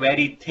of that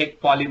very thick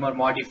polymer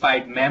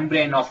modified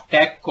membrane of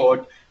deck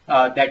coat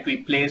that we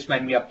place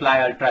when we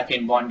apply ultra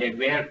thin bonded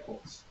wear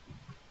course.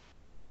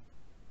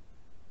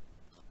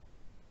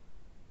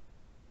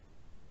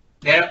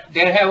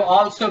 There have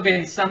also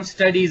been some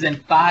studies in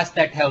past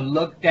that have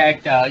looked at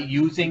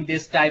using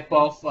this type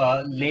of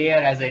layer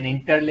as an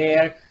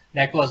interlayer.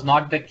 That was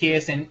not the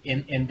case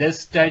in this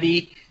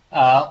study,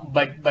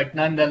 but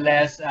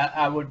nonetheless,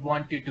 I would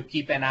want you to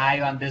keep an eye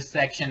on this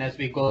section as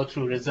we go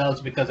through results,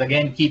 because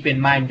again, keep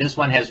in mind, this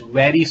one has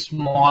very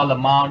small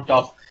amount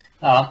of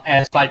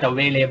asphalt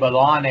available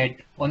on it,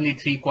 only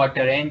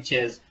 3/4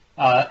 inches.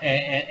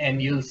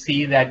 And you'll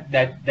see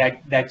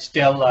that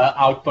still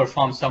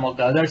outperforms some of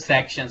the other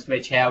sections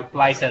which have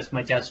twice as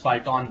much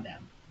asphalt on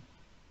them.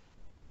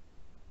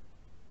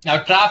 Now,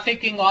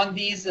 trafficking on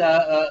these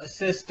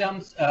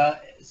systems,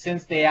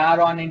 since they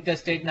are on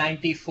Interstate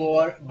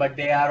 94, but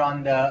they are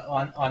on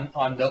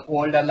the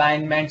old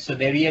alignment, so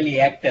they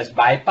really act as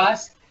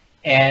bypass,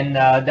 and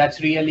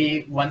that's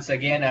really once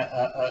again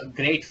a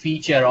great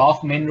feature of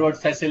MnROAD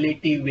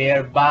facility,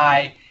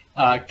 whereby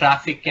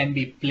traffic can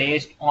be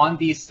placed on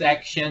these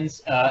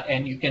sections,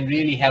 and you can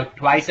really have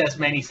twice as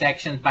many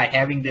sections by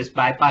having this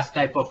bypass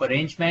type of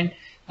arrangement.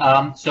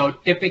 So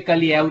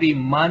typically every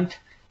month,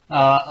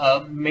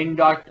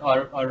 MnDOT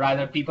or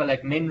rather people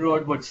at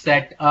MnROAD would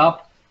set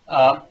up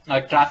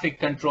a traffic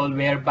control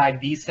whereby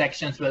these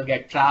sections will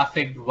get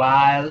trafficked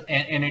while,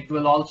 and it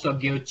will also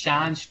give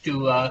chance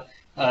to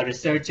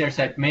researchers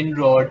at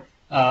MnROAD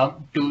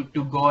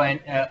to go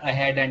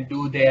ahead and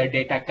do their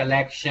data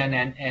collection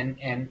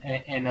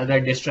and other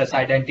distress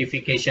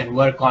identification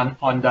work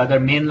on the other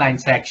mainline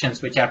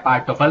sections, which are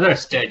part of other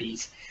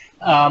studies.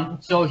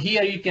 So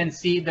here you can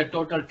see the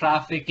total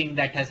trafficking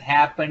that has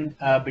happened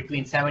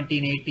between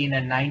 17, 18,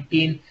 and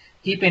 19.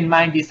 Keep in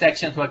mind these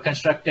sections were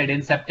constructed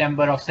in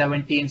September of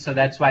 17, so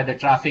that's why the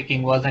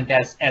trafficking wasn't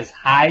as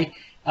high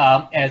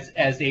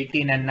as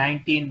 18 and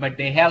 19, but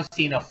they have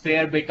seen a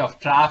fair bit of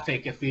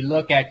traffic if we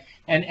look at.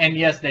 And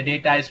yes, the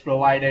data is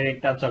provided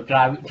in terms of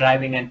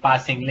driving and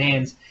passing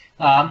lanes.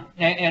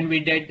 And we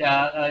did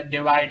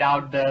divide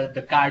out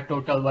the car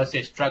total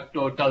versus truck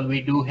total.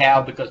 We do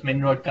have, because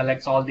MnROAD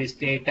collects all this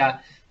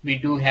data, we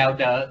do have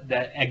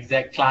the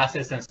exact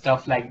classes and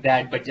stuff like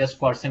that. But just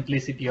for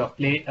simplicity of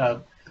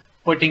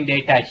putting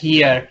data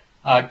here,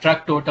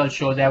 Truck total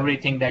shows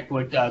everything that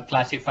would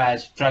classify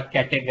as truck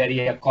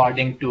category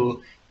according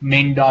to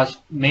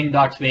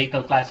MnDOT's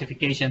vehicle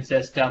classification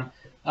system.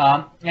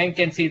 And you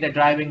can see the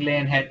driving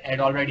lane had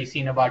already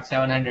seen about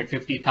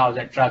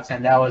 750,000 trucks,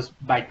 and that was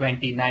by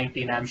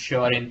 2019. I'm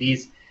sure in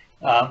these,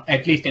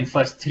 at least in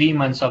first 3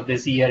 months of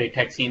this year, it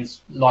had seen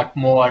a lot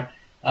more.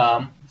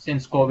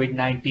 Since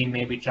COVID-19,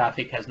 maybe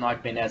traffic has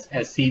not been as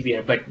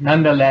severe, but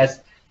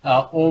nonetheless,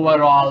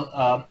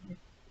 overall,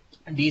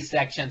 these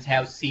sections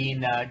have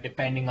seen,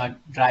 depending on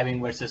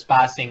driving versus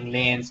passing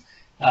lanes,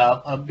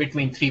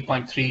 between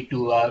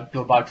 3.3 to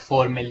about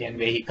 4 million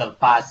vehicle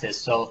passes,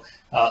 so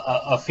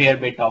a fair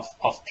bit of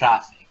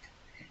traffic.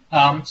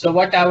 So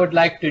what I would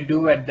like to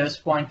do at this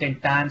point in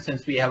time,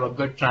 since we have a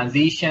good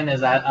transition,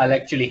 is I'll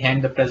actually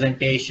hand the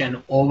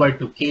presentation over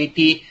to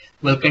Katie.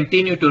 We'll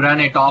continue to run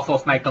it off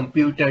of my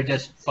computer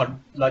just for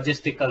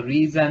logistical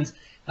reasons,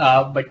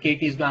 but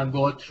Katie is going to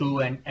go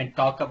through and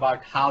talk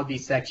about how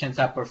these sections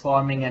are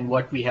performing and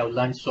what we have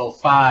learned so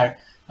far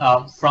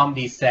from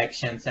these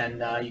sections.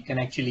 And you can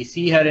actually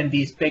see her in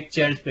these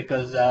pictures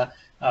because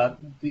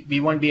we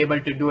won't be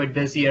able to do it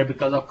this year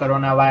because of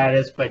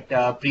coronavirus,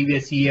 but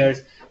previous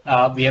years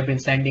we have been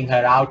sending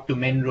her out to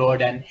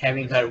MnROAD and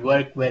having her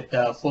work with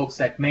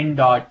folks at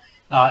MnDOT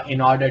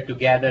in order to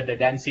gather the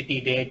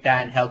density data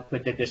and help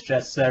with the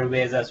distress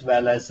surveys as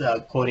well as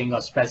coding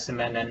of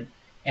specimen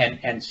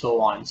and so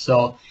on.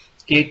 So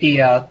Katie,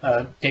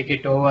 take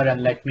it over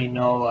and let me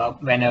know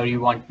whenever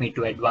you want me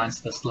to advance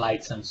the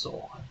slides and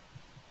so on.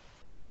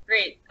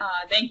 Great.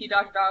 Thank you,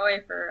 Dr.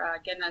 Daway, for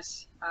getting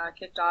us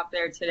kicked off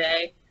there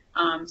today.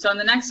 So in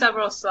the next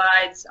several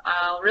slides,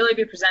 I'll really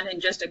be presenting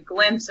just a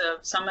glimpse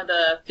of some of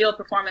the field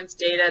performance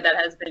data that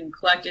has been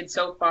collected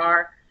so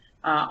far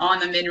on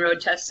the MnROAD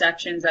test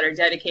sections that are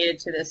dedicated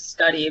to this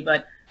study.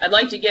 But I'd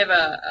like to give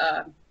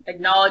a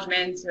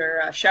acknowledgement or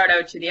a shout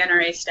out to the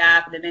NRRA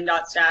staff, the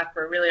MnDOT staff,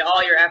 for really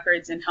all your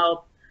efforts and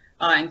help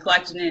in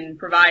collecting and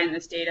providing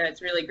this data.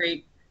 It's really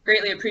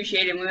greatly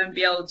appreciated. We wouldn't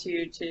be able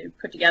to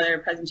put together a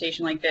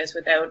presentation like this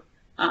without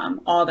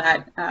all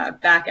that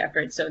back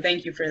effort. So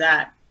thank you for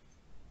that.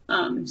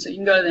 So you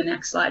can go to the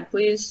next slide,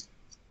 please.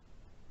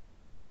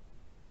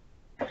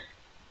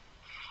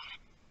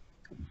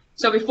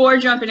 So before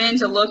jumping in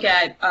to look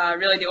at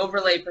really the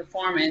overlay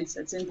performance,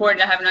 it's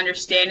important to have an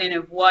understanding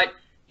of what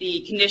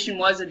the condition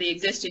was of the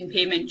existing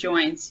pavement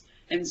joints.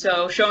 And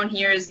so shown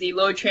here is the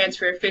load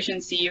transfer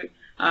efficiency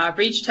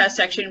for each test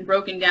section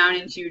broken down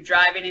into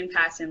driving and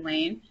passing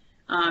lane.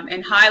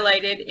 And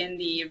highlighted in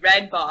the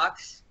red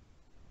box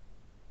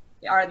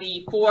are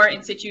the 4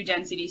 in situ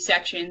density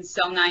sections,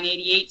 cell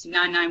 988 to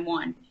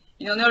 991. And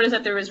you'll notice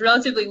that there was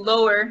relatively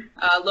lower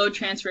load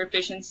transfer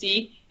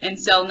efficiency in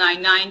cell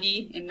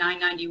 990 and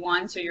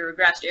 991, so your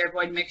regressed air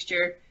void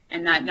mixture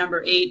and that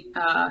number 8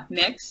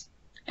 mix.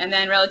 And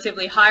then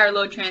relatively higher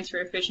load transfer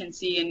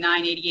efficiency in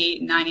 988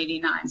 and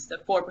 989, so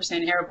the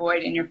 4% air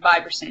void and your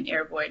 5%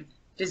 air void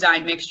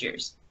design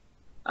mixtures.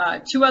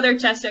 2 other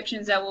test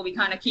sections that we'll be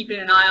kind of keeping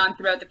an eye on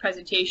throughout the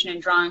presentation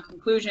and drawing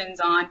conclusions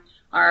on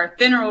are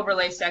thinner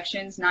overlay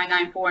sections,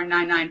 994 and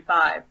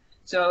 995.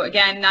 So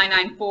again,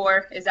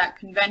 994 is that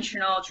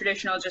conventional,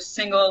 traditional, just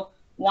single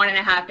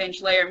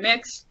 1.5-inch layer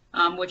mix,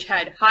 which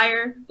had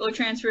higher load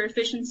transfer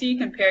efficiency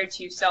compared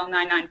to cell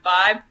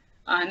 995.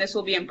 And this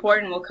will be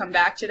important. We'll come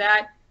back to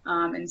that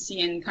and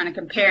seeing, kind of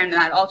comparing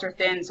that ultra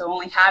thin, so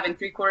only having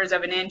 3/4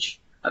 of an inch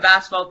of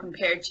asphalt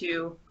compared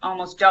to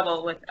almost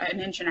double with 1.5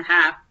 inches.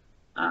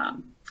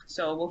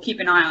 So we'll keep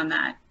an eye on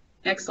that.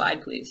 Next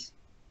slide, please.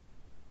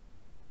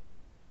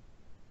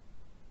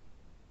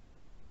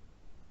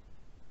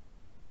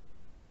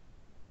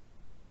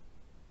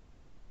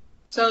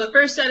 So the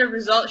first set of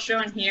results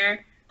shown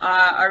here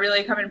are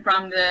really coming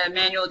from the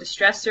manual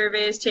distress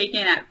surveys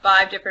taken at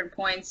 5 different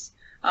points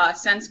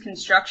since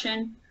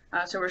construction.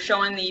 So we're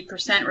showing the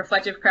percent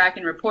reflective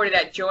cracking reported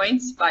at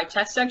joints by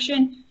test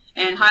section,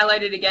 and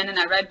highlighted again in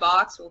that red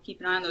box. We'll keep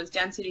an eye on those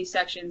density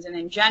sections, and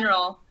in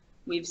general,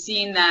 we've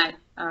seen that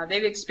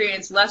they've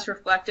experienced less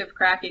reflective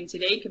cracking to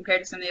date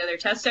compared to some of the other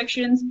test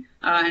sections.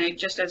 And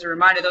just as a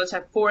reminder, those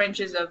have 4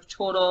 inches of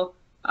total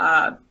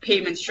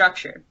pavement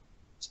structure.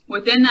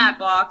 Within that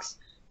box,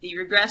 the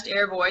regressed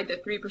air void, the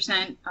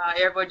 3%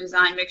 air void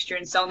design mixture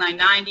in cell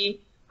 990,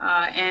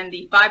 and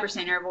the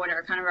 5% air void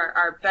are kind of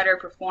our better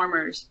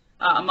performers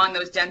among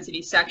those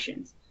density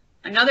sections.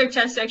 Another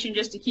test section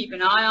just to keep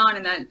an eye on,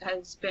 and that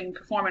has been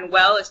performing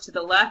well, is to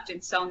the left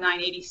in cell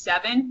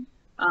 987.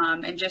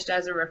 And just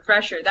as a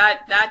refresher,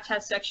 that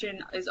test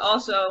section is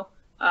also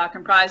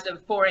comprised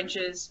of 4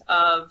 inches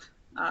of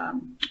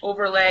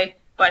overlay,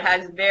 but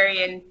has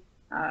varying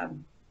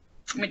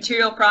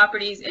material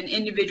properties and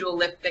individual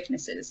lift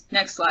thicknesses.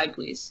 Next slide,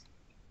 please.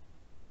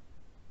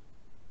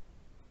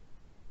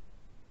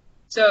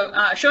 So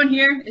shown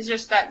here is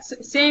just that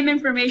same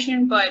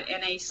information, but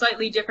in a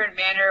slightly different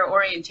manner or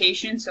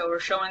orientation. So we're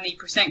showing the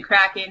percent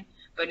cracking,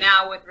 but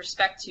now with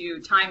respect to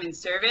time in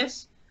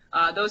service.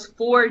 Those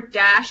 4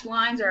 dashed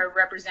lines are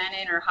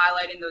representing or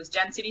highlighting those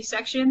density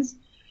sections.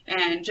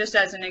 And just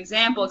as an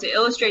example, to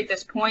illustrate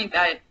this point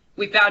that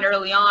we found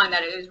early on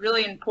that it is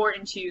really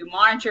important to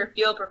monitor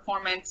field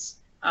performance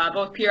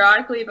both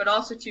periodically, but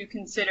also to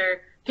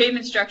consider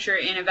pavement structure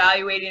in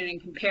evaluating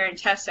and comparing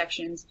test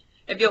sections.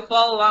 If you'll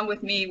follow along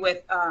with me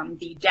with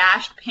the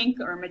dashed pink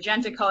or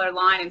magenta color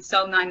line in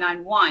cell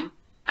 991,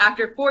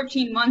 after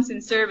 14 months in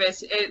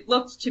service, it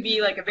looked to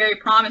be like a very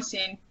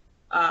promising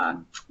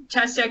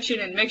test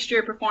section and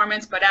mixture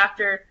performance, but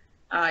after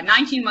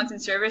 19 months in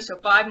service, so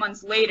 5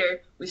 months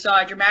later, we saw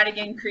a dramatic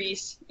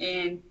increase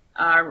in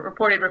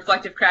reported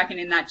reflective cracking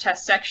in that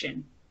test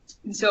section.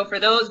 And so for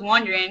those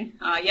wondering,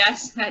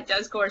 yes, that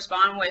does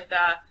correspond with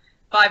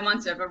 5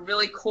 months of a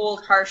really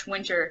cold, harsh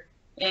winter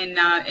in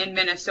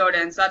Minnesota,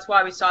 and so that's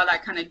why we saw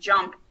that kind of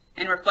jump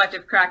in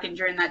reflective cracking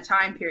during that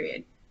time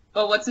period.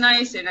 But what's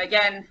nice, and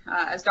again,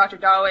 as Dr.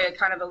 Dalloway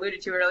kind of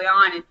alluded to early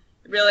on, and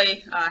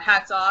really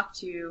hats off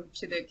to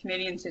the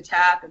committee and to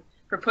TAP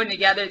for putting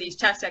together these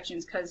test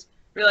sections, because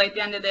really at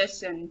the end of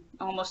this and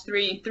almost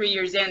three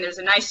years in, there's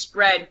a nice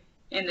spread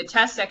in the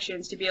test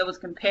sections to be able to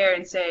compare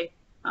and say,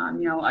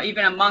 you know,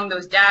 even among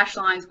those dashed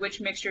lines, which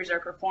mixtures are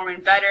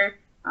performing better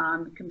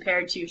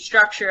compared to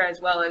structure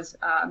as well as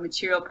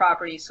material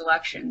property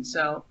selection.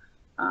 So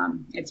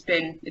it's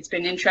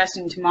been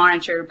interesting to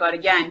monitor, but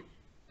again,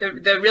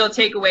 the real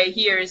takeaway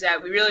here is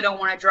that we really don't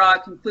want to draw a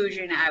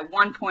conclusion at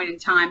one point in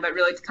time, but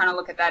really to kind of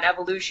look at that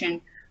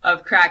evolution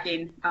of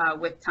cracking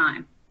with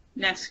time.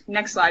 Next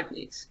slide,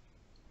 please.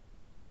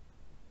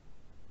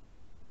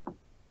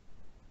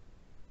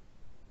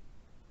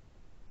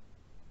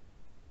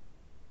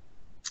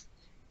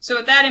 So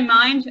with that in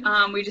mind,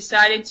 we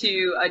decided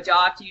to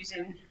adopt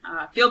using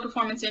field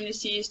performance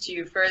indices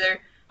to further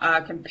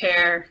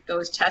compare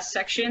those test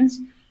sections.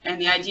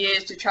 And the idea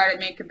is to try to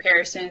make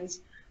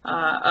comparisons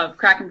of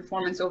cracking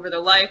performance over the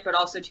life, but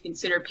also to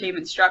consider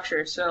pavement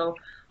structure. So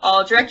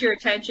I'll direct your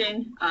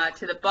attention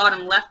to the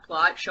bottom left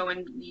plot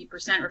showing the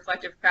percent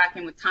reflective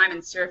cracking with time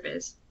and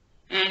surface.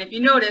 And if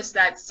you notice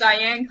that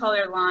cyan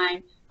color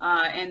line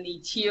and the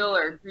teal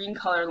or green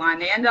color line,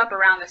 they end up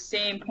around the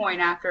same point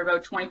after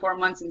about 24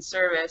 months in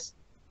service.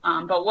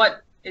 But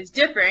what is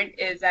different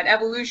is that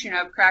evolution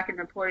of cracking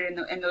reported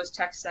in those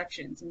text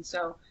sections. And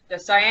so the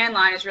cyan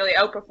line is really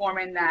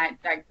outperforming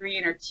that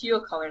green or teal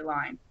color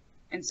line.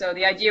 And so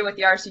the idea with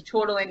the RC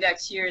total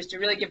index here is to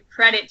really give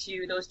credit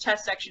to those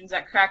test sections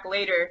that crack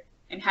later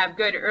and have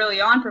good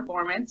early on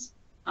performance.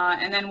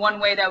 And then one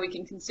way that we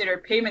can consider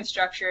pavement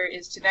structure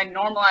is to then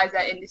normalize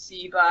that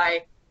indice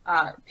by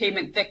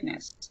pavement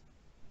thickness.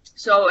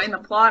 So in the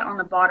plot on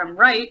the bottom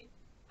right,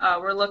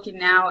 we're looking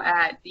now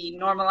at the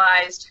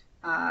normalized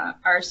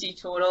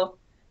RC total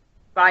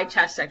by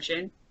test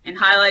section, and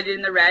highlighted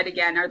in the red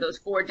again are those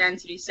 4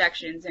 density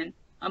sections, and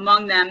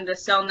among them the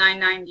cell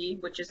 990,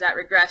 which is that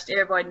regressed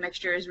air void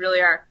mixture, is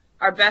really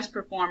our best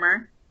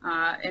performer,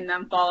 and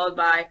then followed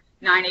by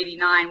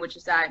 989, which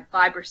is that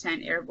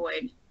 5% air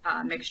void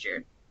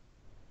mixture.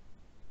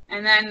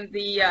 And then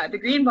the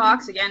green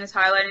box again is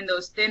highlighting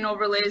those thin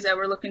overlays that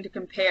we're looking to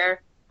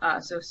compare.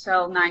 So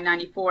cell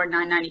 994 and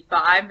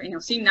 995, and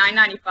you'll see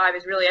 995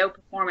 is really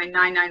outperforming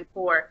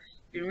 994.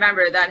 If you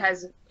remember, that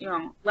has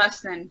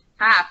less than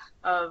half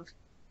of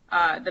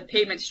the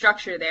pavement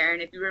structure there.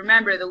 And if you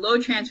remember, the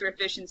load transfer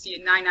efficiency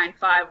at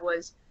 995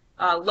 was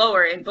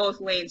lower in both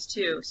lanes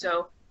too.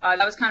 So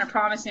that was kind of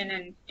promising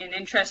and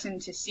interesting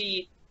to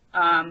see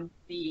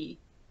the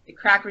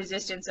crack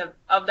resistance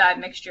of that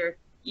mixture,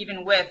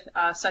 even with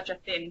such a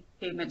thin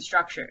pavement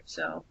structure.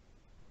 So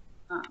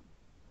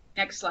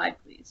next slide,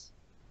 please.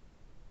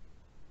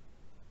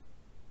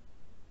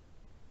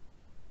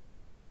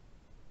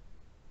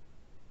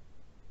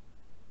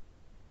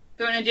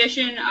 So in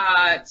addition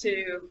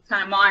to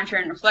kind of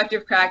monitoring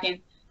reflective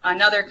cracking,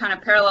 another kind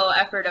of parallel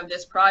effort of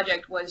this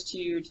project was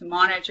to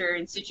monitor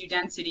in situ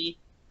density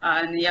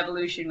and the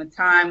evolution with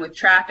time, with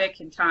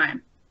traffic and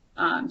time.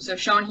 So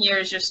shown here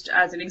is just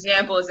as an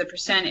example is the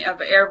percent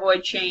of air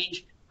void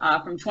change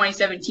from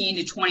 2017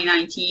 to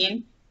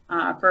 2019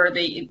 for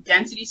the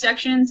density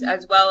sections,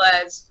 as well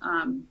as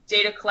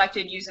data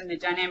collected using the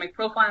dynamic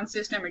profiling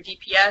system, or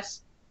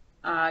DPS,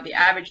 the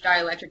average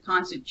dielectric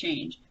constant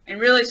change. And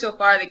really so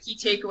far the key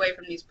takeaway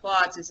from these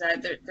plots is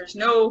that there's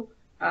no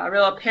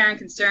real apparent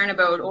concern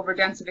about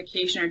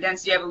overdensification or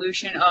density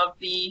evolution of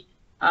the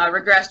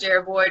regressed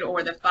air void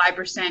or the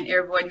 5%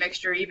 air void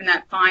mixture, even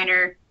that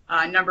finer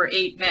number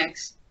 8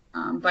 mix.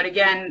 But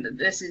again,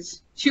 this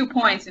is 2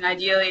 points, and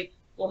ideally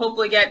we'll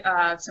hopefully get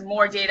some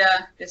more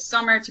data this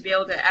summer to be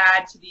able to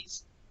add to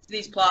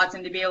these plots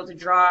and to be able to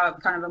draw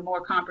kind of a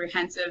more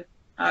comprehensive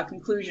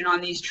conclusion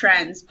on these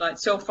trends. But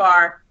so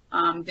far,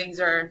 things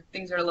are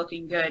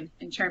looking good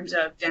in terms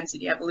of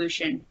density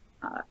evolution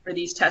for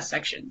these test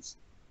sections.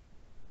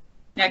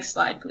 Next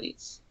slide,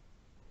 please.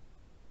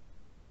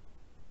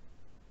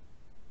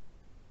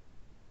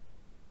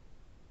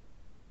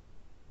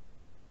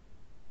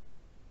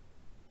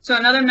 So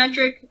another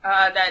metric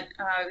that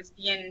is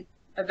being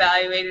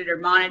evaluated or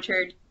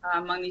monitored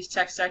among these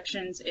test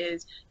sections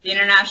is the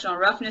International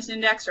Roughness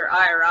Index, or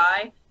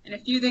IRI. And a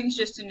few things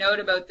just to note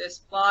about this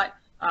plot.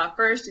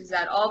 First is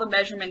that all the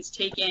measurements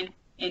taken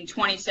in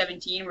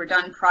 2017 were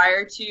done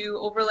prior to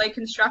overlay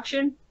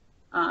construction.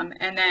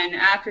 And then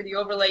after the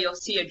overlay, you'll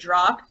see a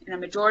drop in a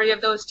majority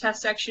of those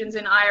test sections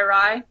in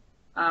IRI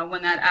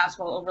when that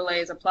asphalt overlay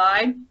is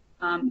applied,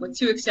 with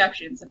two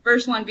exceptions. The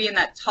first one being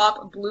that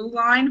top blue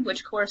line,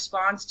 which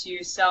corresponds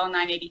to cell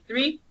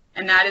 983,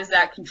 and that is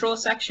that control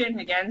section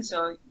again.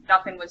 So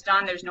nothing was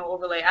done, there's no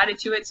overlay added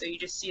to it, so you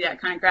just see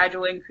that kind of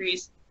gradual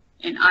increase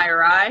in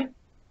IRI.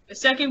 The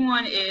second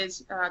one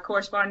is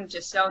corresponding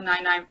to cell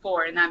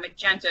 994 in that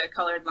magenta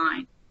colored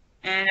line.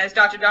 And as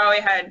Dr. Daway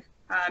had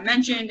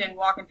mentioned and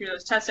walking through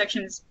those test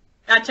sections,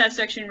 that test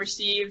section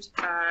received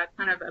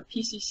kind of a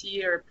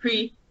PCC or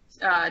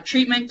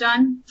pre-treatment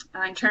done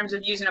in terms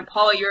of using a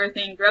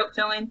polyurethane grout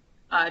filling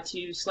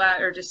to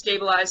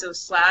stabilize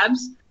those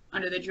slabs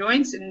under the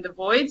joints and the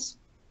voids.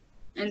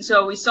 And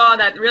so we saw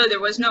that really there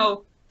was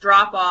no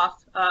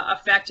drop-off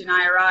effect in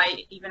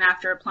IRI even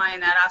after applying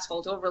that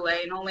asphalt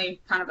overlay, and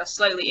only kind of a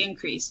slightly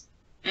increase.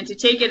 And to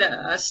take it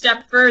a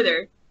step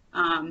further,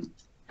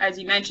 as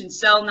you mentioned,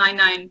 cell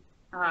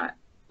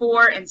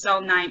 994 and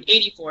cell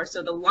 984,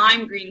 so the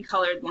lime green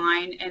colored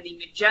line and the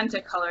magenta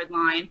colored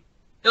line,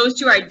 those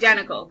two are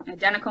identical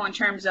in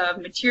terms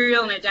of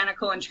material and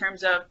identical in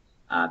terms of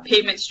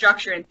pavement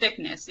structure and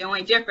thickness. The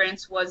only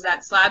difference was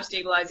that slab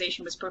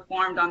stabilization was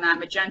performed on that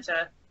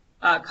magenta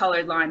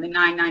colored line, the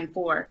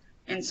 994.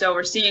 And so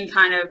we're seeing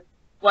kind of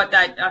what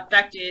that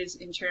effect is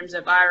in terms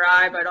of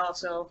IRI, but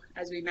also,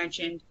 as we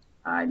mentioned,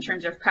 in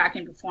terms of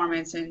cracking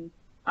performance and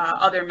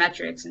other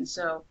metrics. And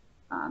so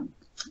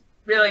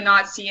really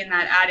not seeing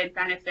that added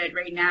benefit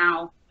right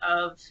now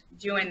of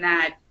doing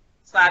that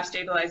slab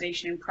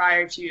stabilization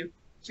prior to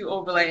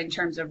overlay in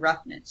terms of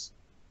roughness.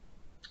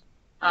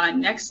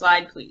 Next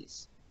slide,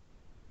 please.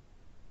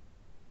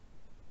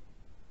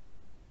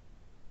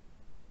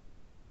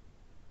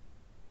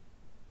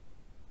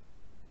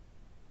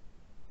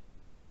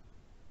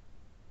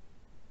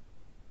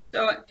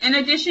 So in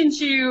addition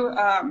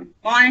to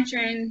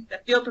monitoring the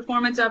field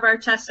performance of our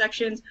test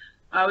sections,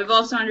 we've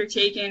also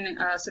undertaken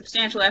a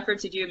substantial effort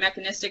to do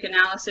mechanistic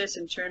analysis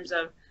in terms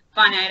of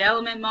finite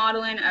element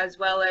modeling, as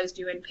well as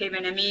doing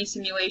pavement ME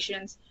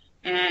simulations.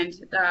 And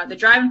the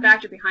driving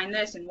factor behind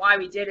this and why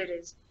we did it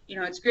is,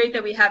 it's great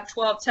that we have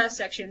 12 test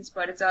sections,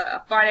 but it's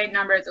a finite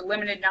number, it's a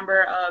limited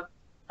number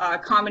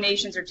of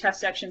combinations or test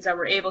sections that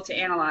we're able to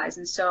analyze.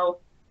 And so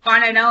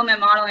finite element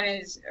modeling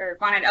is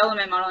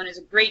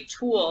a great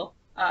tool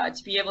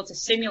to be able to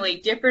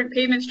simulate different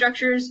pavement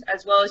structures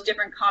as well as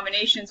different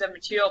combinations of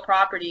material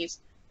properties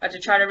to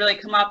try to really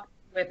come up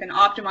with an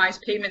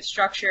optimized pavement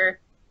structure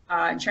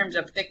in terms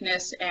of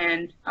thickness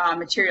and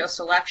material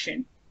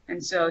selection.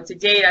 And so to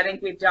date, I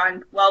think we've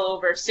done well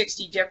over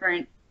 60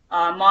 different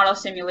model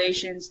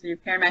simulations through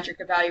parametric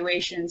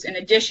evaluations, in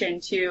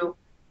addition to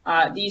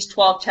these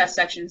 12 test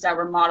sections that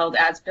were modeled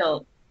as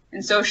built.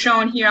 And so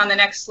shown here on the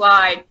next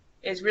slide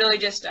is really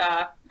just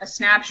a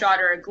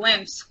snapshot or a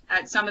glimpse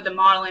at some of the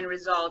modeling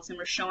results, and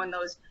we're showing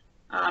those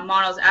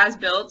models as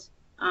built,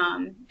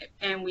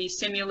 and we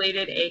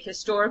simulated a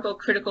historical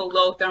critical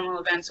low thermal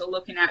event, so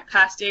looking at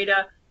past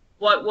data,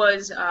 what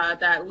was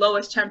that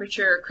lowest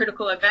temperature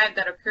critical event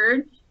that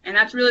occurred, and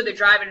that's really the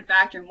driving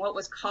factor in what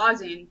was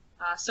causing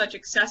such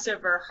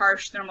excessive or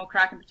harsh thermal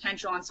cracking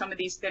potential on some of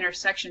these thinner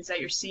sections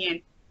that you're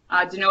seeing,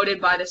 denoted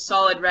by the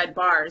solid red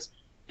bars.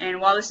 And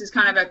while this is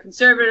kind of a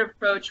conservative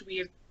approach,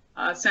 we've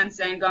since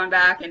then gone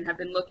back and have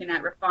been looking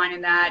at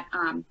refining that,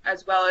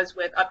 as well as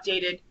with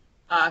updated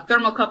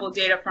thermocouple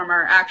data from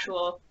our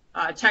actual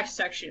test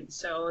sections.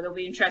 So it'll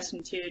be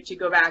interesting to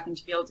go back and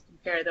to be able to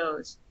compare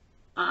those.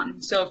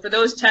 So for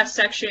those test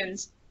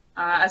sections,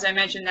 as I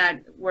mentioned,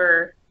 that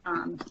were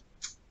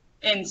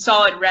in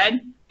solid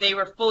red, they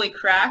were fully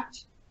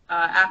cracked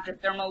after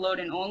thermal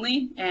loading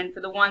only. And for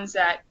the ones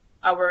that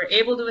were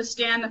able to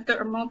withstand the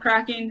thermal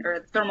cracking, or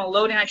thermal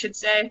loading, I should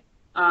say,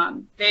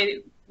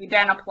 we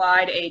then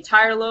applied a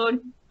tire load,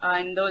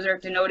 and those are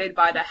denoted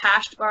by the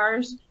hashed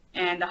bars.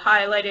 And the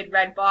highlighted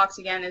red box,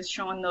 again, is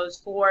showing those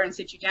 4 in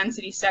situ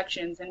density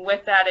sections. And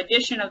with that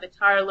addition of the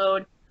tire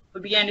load,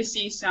 we began to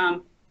see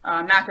some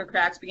macro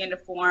cracks begin to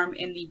form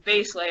in the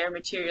base layer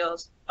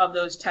materials of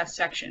those test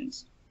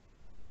sections.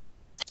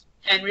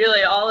 And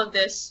really all of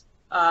this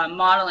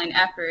modeling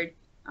effort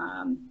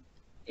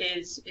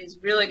is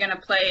really going to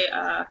play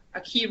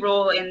a key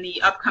role in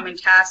the upcoming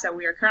tasks that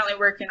we are currently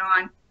working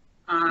on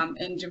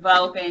in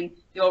developing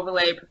the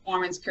overlay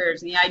performance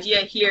curves. And the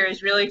idea here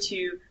is really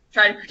to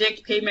try to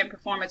predict pavement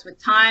performance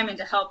with time and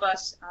to help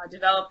us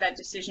develop that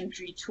decision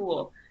tree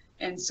tool.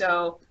 And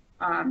so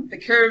the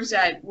curves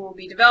that we'll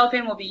be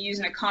developing will be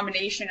using a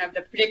combination of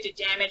the predicted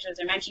damage, as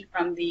I mentioned,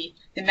 from the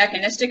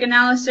mechanistic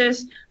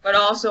analysis, but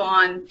also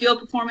on field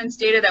performance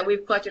data that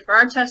we've collected for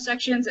our test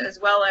sections, as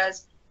well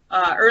as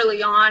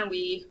early on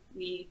we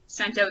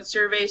sent out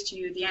surveys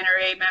to the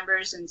NRRA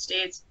members and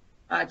states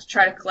to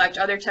try to collect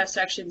other test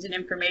sections and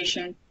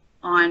information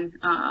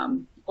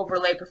on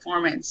overlay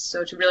performance.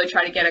 So to really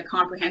try to get a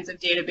comprehensive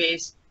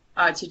database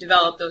to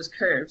develop those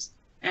curves.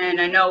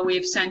 And I know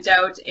we've sent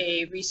out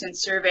a recent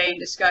survey and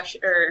discussion,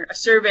 or a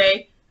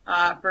survey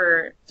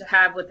to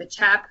have with the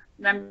TAP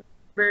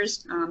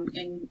members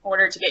in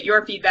order to get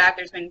your feedback.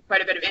 There's been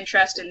quite a bit of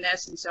interest in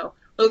this, and so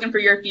we're looking for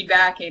your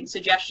feedback and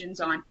suggestions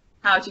on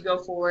how to go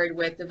forward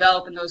with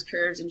developing those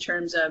curves in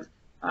terms of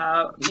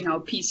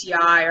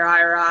PCI or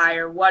IRI,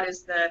 or what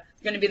is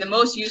going to be the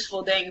most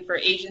useful thing for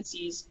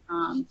agencies.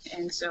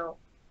 And so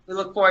we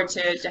look forward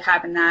to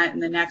having that in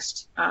the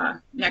next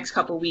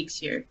couple weeks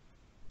here.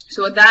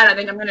 So with that, I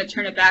think I'm going to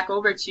turn it back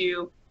over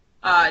to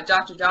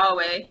Dr.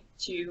 Dalloway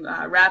to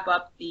wrap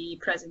up the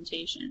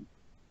presentation.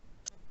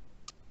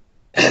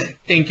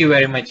 Thank you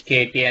very much,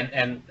 Katie.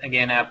 And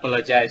again, I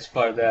apologize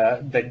for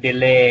the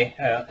delay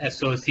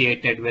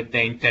associated with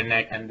the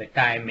internet and the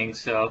timing.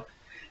 So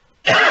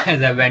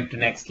as I went to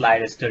next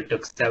slide, it still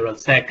took several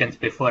seconds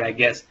before I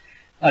guess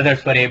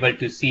others were able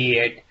to see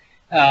it.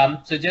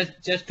 So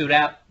just to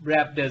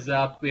wrap this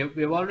up,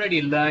 we've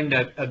already learned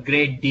a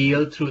great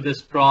deal through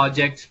this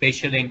project,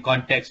 especially in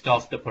context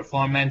of the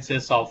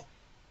performances of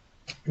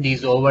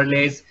these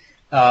overlays.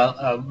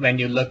 When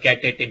you look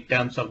at it in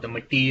terms of the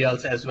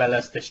materials as well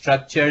as the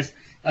structures.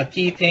 A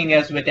key thing,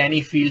 as with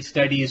any field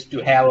study, is to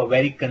have a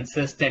very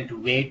consistent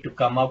way to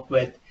come up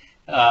with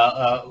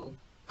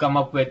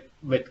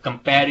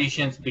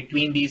comparisons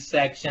between these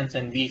sections,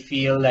 and we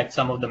feel that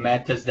some of the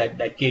methods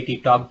that Katie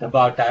talked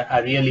about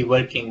are really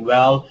working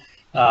well.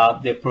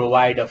 They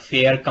provide a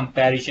fair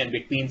comparison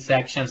between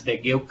sections. They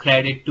give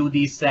credit to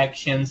these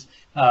sections,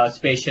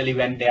 especially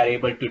when they are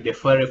able to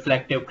defer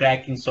reflective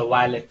cracking. So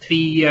while at 3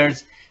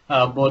 years,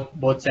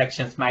 both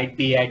sections might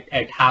be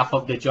at half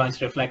of the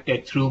joints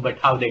reflected through, but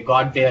how they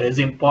got there is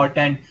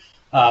important,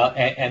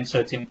 and so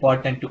it's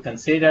important to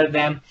consider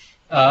them.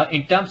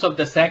 In terms of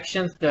the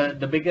sections,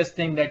 the biggest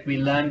thing that we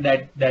learned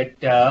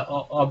that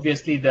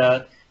obviously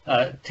the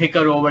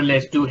thicker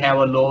overlays do have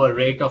a lower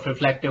rate of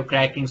reflective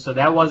cracking, so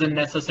that wasn't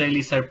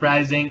necessarily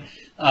surprising.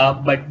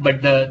 But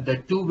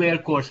the two wear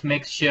course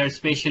mixture,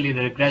 especially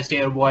the regressed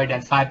air void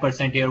and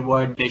 5% air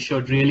void, they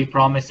showed really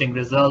promising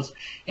results.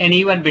 And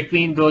even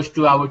between those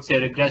two, I would say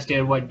regressed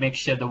air void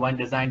mixture, the one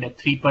designed at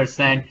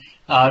 3%,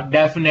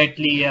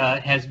 definitely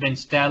has been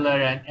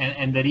stellar.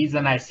 And the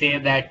reason I say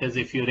that is,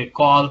 if you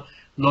recall,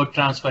 load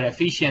transfer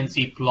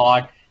efficiency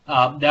plot,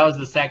 that was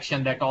the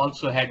section that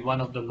also had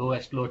one of the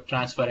lowest load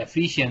transfer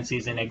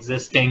efficiencies in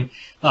existing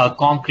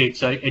concrete.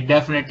 So it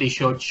definitely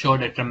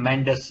showed a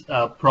tremendous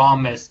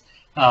promise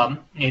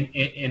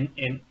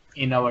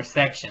in our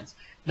sections.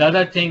 The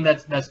other thing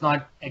that's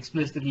not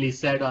explicitly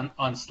said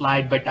on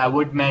slide, but I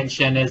would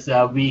mention, is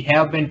we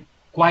have been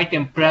quite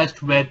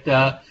impressed with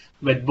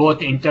both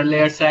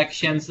interlayer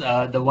sections,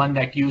 the one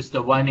that used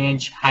the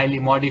 1-inch highly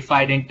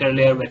modified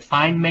interlayer with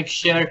fine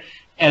mixture,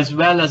 as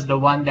well as the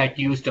one that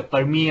used a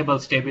permeable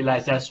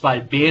stabilized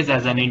asphalt base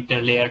as an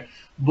interlayer.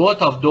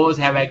 Both of those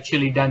have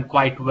actually done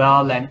quite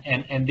well,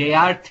 and they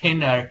are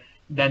thinner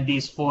than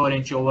these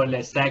 4-inch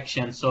overlay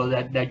sections, so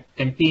that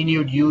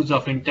continued use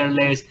of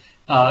interlays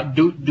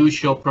do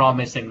show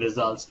promising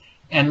results.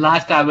 And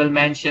last, I will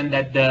mention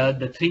that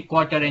the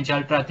 3/4-inch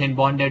ultra thin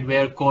bonded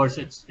wear course,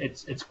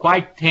 it's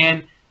quite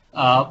thin.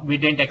 We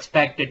didn't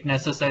expect it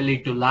necessarily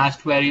to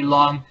last very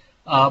long,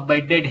 but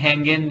it did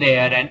hang in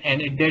there,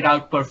 and it did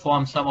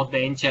outperform some of the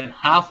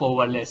 1.5-inch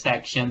overlay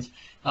sections,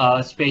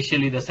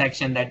 especially the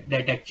section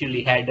that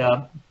actually had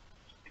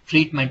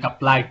treatment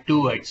applied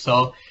to it.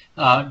 So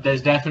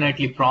there's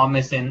definitely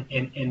promise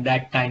in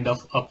that kind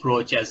of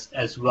approach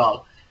as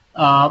well.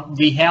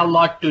 We have a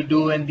lot to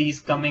do in these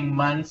coming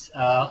months,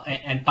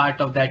 and part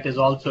of that is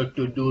also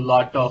to do a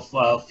lot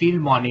of field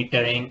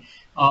monitoring.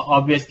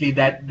 Obviously,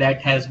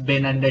 that has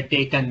been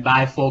undertaken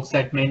by folks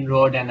at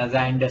MnROAD, and as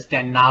I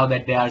understand now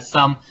that there are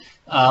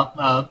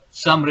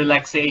some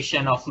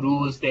relaxation of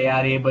rules, they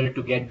are able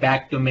to get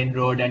back to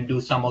MnROAD and do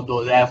some of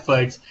those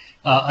efforts.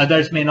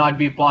 Others may not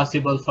be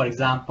possible. For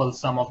example,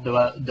 some of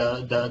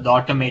the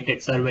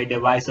automated survey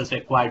devices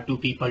require 2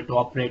 people to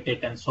operate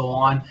it, and so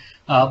on.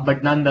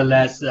 But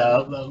nonetheless,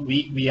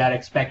 we are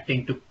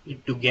expecting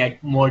to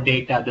get more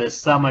data this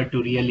summer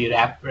to really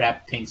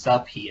wrap things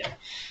up here.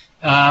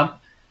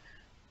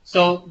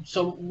 So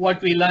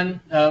what we learned,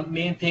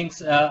 main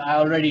things, I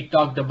already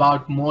talked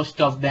about most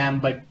of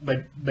them, but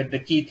the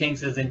key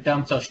things is in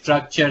terms of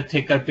structure,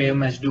 thicker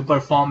pavements do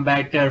perform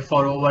better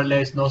for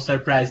overlays, no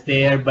surprise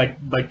there,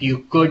 but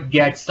you could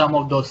get some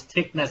of those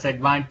thickness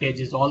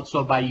advantages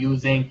also by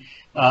using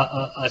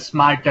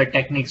smarter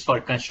techniques for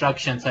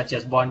construction, such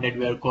as bonded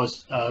wear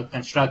course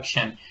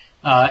construction.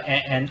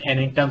 And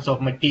in terms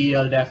of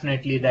material,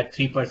 definitely that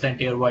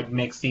 3% air void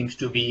mix seems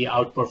to be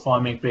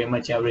outperforming pretty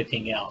much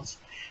everything else.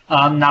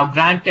 Now,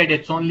 granted,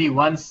 it's only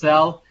one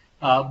cell,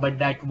 but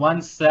that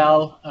one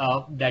cell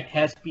that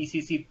has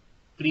PCC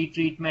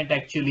pre-treatment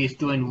actually is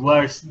doing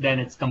worse than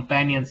its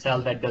companion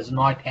cell that does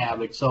not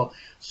have it.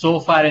 So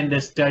far in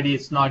this study,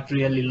 it's not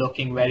really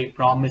looking very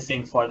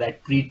promising for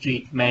that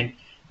pre-treatment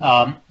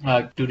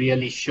to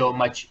really show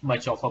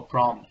much of a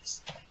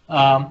promise.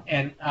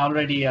 And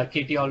already,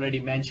 Katie already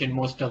mentioned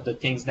most of the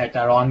things that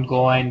are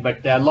ongoing,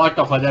 but there are a lot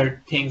of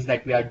other things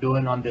that we are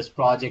doing on this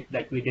project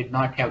that we did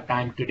not have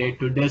time today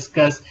to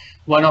discuss.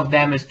 One of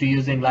them is to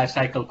using life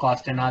cycle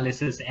cost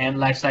analysis and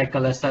life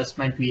cycle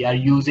assessment. We are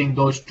using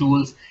those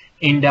tools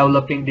in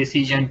developing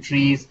decision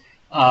trees.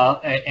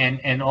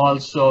 And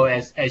also,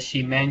 as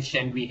she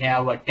mentioned, we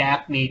have a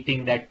TAP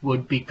meeting that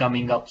would be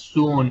coming up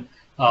soon.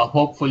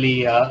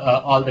 Hopefully,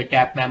 all the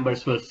TAP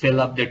members will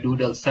fill up the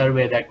doodle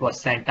survey that was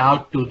sent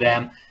out to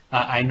them.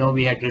 I know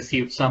we had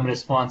received some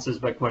responses,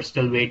 but we're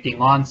still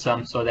waiting on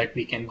some so that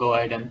we can go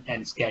ahead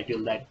and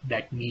schedule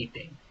that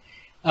meeting.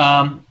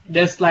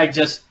 This slide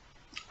just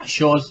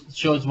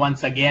shows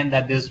once again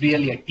that there's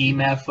really a team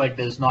effort.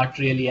 There's not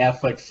really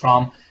effort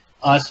from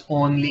us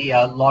only.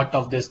 A lot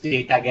of this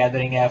data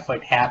gathering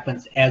effort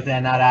happens as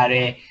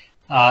NRRA.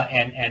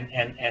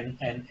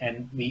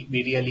 And we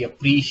really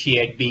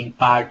appreciate being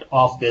part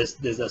of this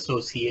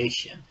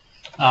association.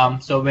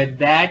 So with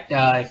that,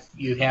 if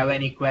you have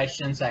any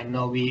questions, I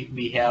know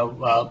we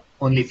have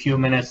only a few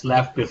minutes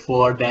left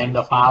before the end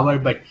of hour,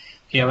 but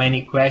if you have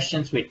any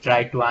questions, we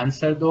try to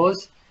answer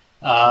those.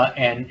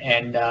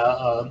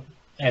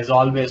 As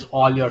always,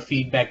 all your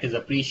feedback is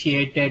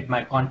appreciated.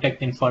 My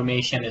contact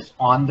information is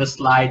on the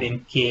slide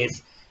in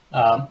case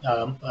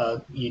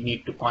you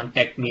need to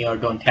contact me or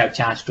don't have a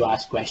chance to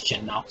ask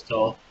question now.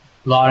 So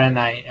Lauren,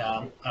 I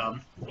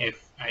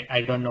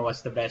don't know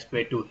what's the best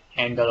way to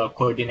handle or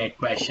coordinate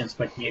questions,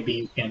 but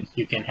maybe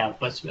you can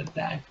help us with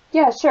that.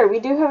 Yeah, sure. We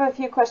do have a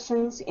few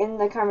questions in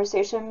the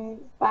conversation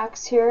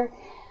box here.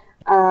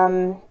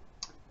 So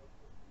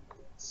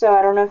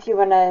I don't know if you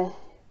want to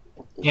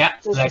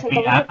just take a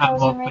look at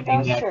those and read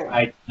those. Sure.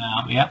 Right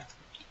now.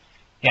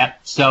 Yeah.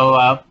 So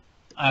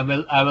I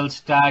will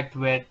start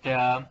with.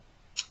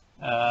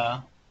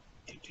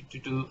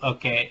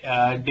 Okay,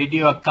 did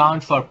you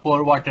account for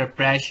pore water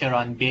pressure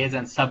on base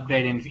and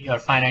subgrade in your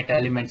finite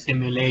element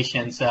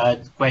simulations?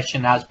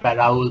 Question asked by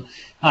Rahul.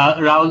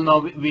 Rahul, no,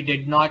 we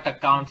did not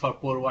account for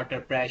pore water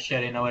pressure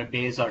in our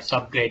base or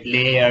subgrade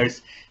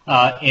layers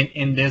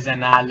in this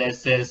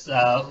analysis.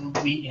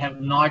 We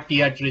have not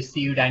yet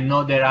received, I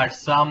know there are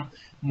some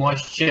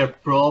moisture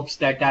probes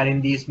that are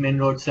in these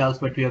MnROAD cells,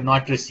 but we have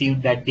not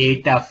received that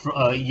data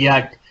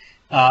yet.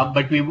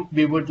 But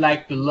we would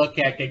like to look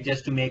at it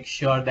just to make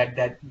sure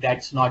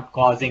that's not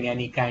causing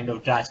any kind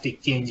of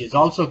drastic changes.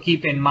 Also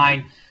keep in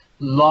mind,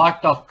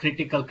 lot of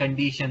critical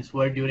conditions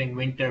were during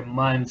winter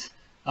months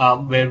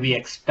where we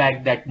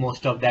expect that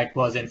most of that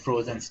was in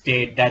frozen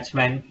state. That's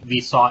when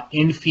we saw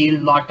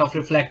in-field lot of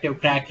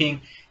reflective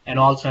cracking, and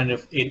also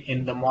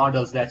in the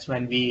models, that's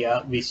when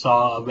we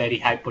saw a very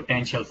high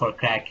potential for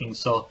cracking.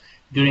 So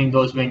during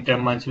those winter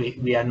months,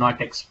 we are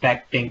not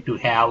expecting to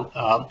have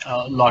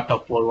a lot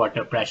of pore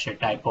water pressure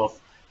type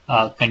of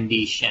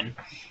condition.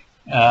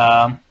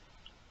 A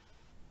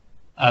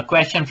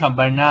question from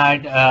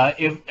Bernard.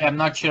 I'm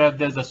not sure if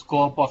there's a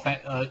scope of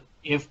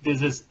if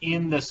this is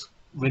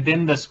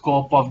within the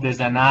scope of this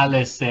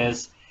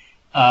analysis,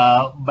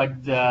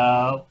 but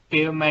the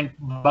pavement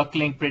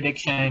buckling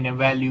prediction and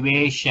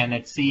evaluation,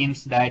 it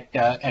seems that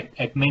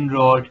at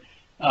MnROAD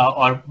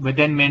or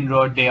within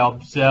MnROAD, they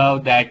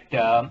observe that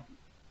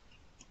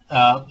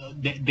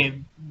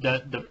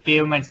the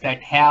pavements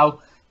that have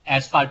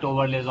asphalt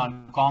overlays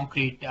on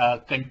concrete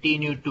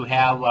continue to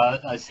have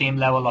a same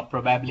level of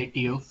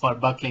probability for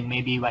buckling,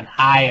 maybe even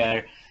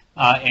higher.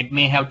 It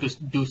may have to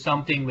do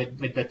something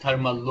with the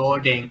thermal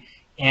loading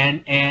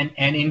and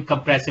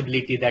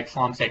incompressibility that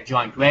forms at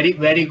joint.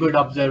 Very good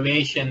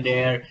observation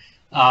there.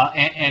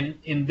 And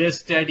in this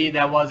study,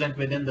 that wasn't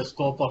within the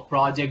scope of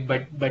project,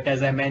 but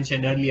as I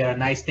mentioned earlier, a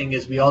nice thing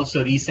is we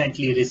also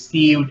recently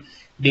received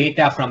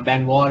data from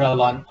Ben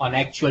Worrell on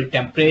actual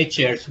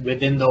temperatures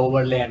within the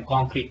overlay and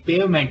concrete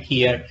pavement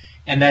here.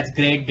 And that's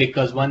great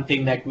because one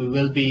thing that we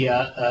will be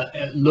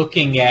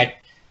looking at,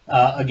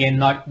 again,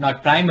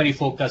 not primary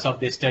focus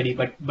of this study,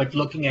 but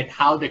looking at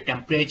how the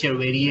temperature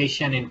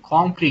variation in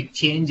concrete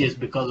changes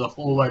because of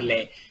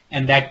overlay.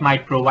 And that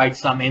might provide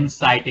some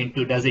insight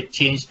into does it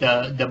change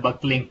the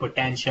buckling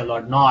potential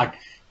or not.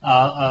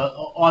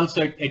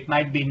 Also, it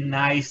might be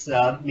nice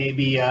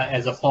maybe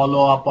as a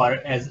follow-up or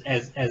as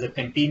a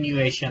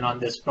continuation on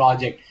this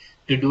project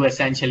to do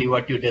essentially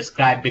what you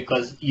described,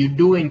 because you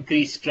do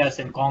increase stress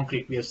in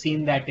concrete. We have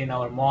seen that in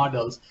our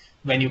models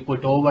when you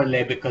put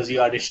overlay, because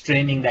you are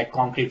restraining that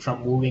concrete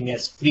from moving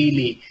as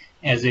freely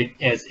as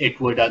it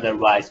would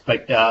otherwise.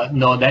 But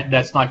no,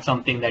 that's not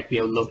something that we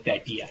have looked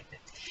at yet.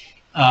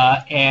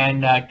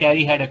 And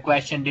Terry had a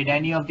question, did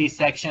any of these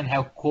sections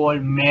have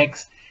cold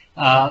mix?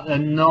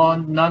 No,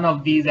 none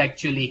of these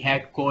actually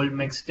had cold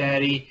mix,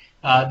 Terry.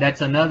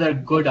 That's another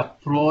good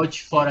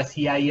approach for a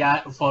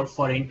CIR for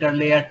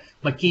interlayer,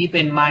 but keep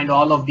in mind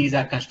all of these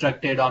are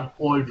constructed on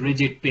old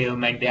rigid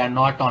pavement. They are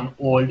not on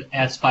old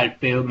asphalt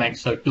pavement.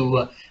 So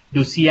to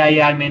do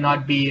CIR may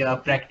not be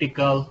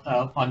practical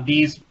on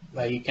these.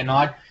 You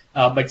cannot,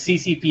 but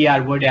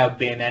CCPR would have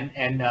been,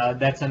 and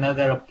that's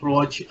another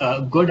approach,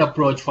 good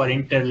approach for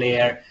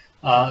interlayer.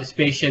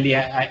 Especially,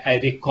 I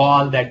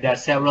recall that there are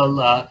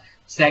several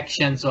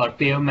sections or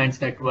pavements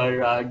that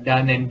were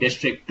done in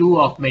District 2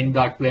 of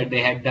MnROAD, where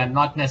they had done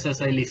not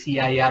necessarily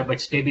CIR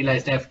but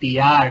stabilized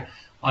FTR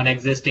on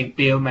existing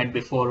pavement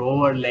before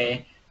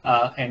overlay,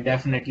 and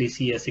definitely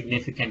see a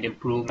significant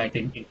improvement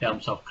in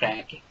terms of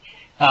cracking.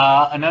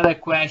 Another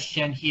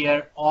question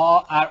here,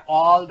 are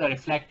all the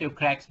reflective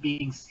cracks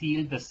being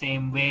sealed the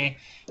same way?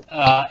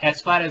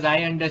 As far as I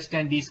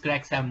understand, these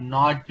cracks have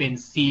not been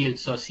sealed,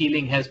 so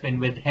sealing has been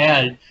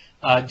withheld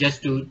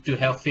just to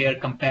have fair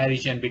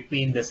comparison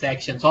between the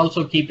sections.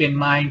 Also keep in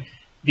mind,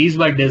 these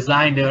were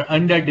designed, they were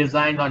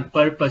under-designed on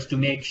purpose to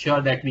make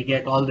sure that we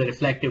get all the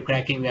reflective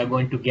cracking we are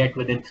going to get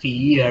within 3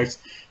 years.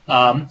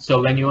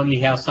 So when you only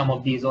have some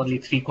of these only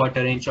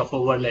 3/4 inch of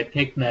overlay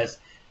thickness,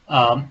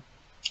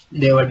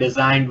 they were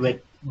designed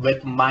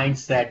with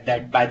mindset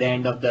that by the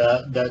end of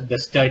the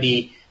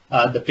study,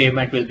 the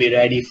pavement will be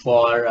ready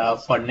for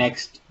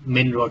next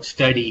MnROAD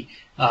study,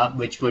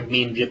 which would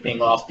mean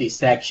ripping off these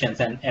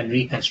sections and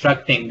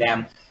reconstructing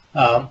them.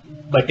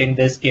 But in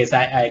this case,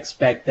 I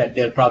expect that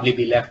they'll probably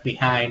be left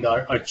behind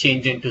or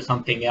change into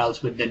something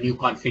else with the new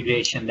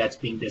configuration that's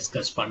being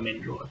discussed for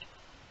MnROAD.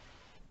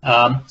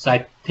 So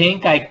I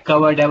think I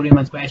covered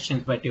everyone's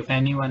questions, but if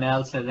anyone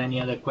else has any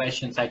other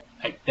questions, I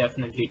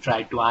definitely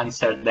try to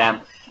answer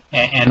them.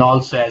 And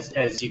also,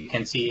 as you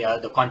can see,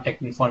 the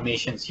contact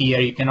information is here.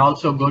 You can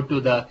also go to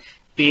the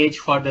page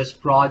for this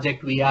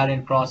project. We are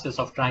in process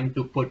of trying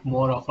to put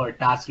more of our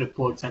task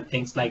reports and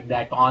things like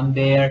that on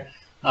there.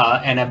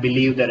 And I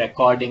believe the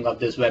recording of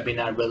this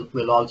webinar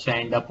will also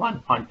end up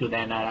onto the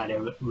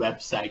NRRA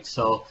website.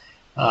 So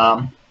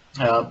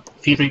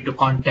feel free to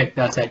contact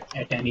us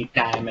at any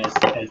time as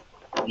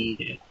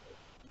needed.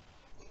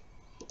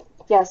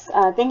 Yes,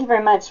 thank you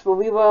very much. Well,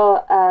 we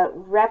will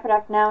wrap it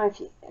up now. If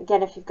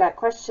you've got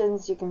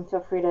questions, you can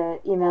feel free to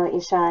email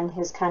Eshan.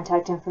 His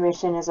contact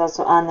information is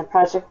also on the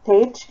project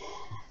page.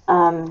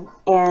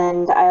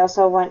 And I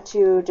also want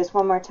to just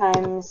one more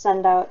time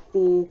send out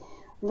the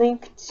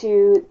link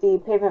to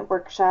the pavement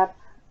workshop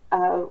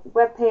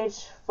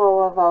webpage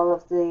full of all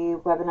of the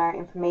webinar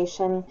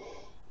information.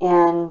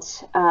 And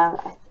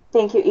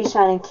thank you,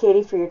 Eshan and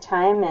Katie, for your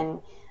time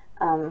and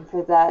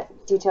for that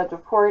detailed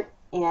report.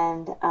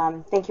 And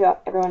thank you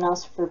everyone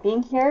else for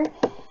being here.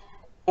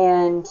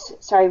 And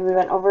sorry we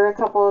went over a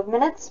couple of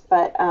minutes,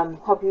 but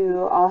hope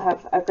you all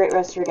have a great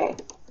rest of your day.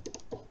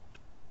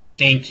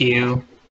 Thank you.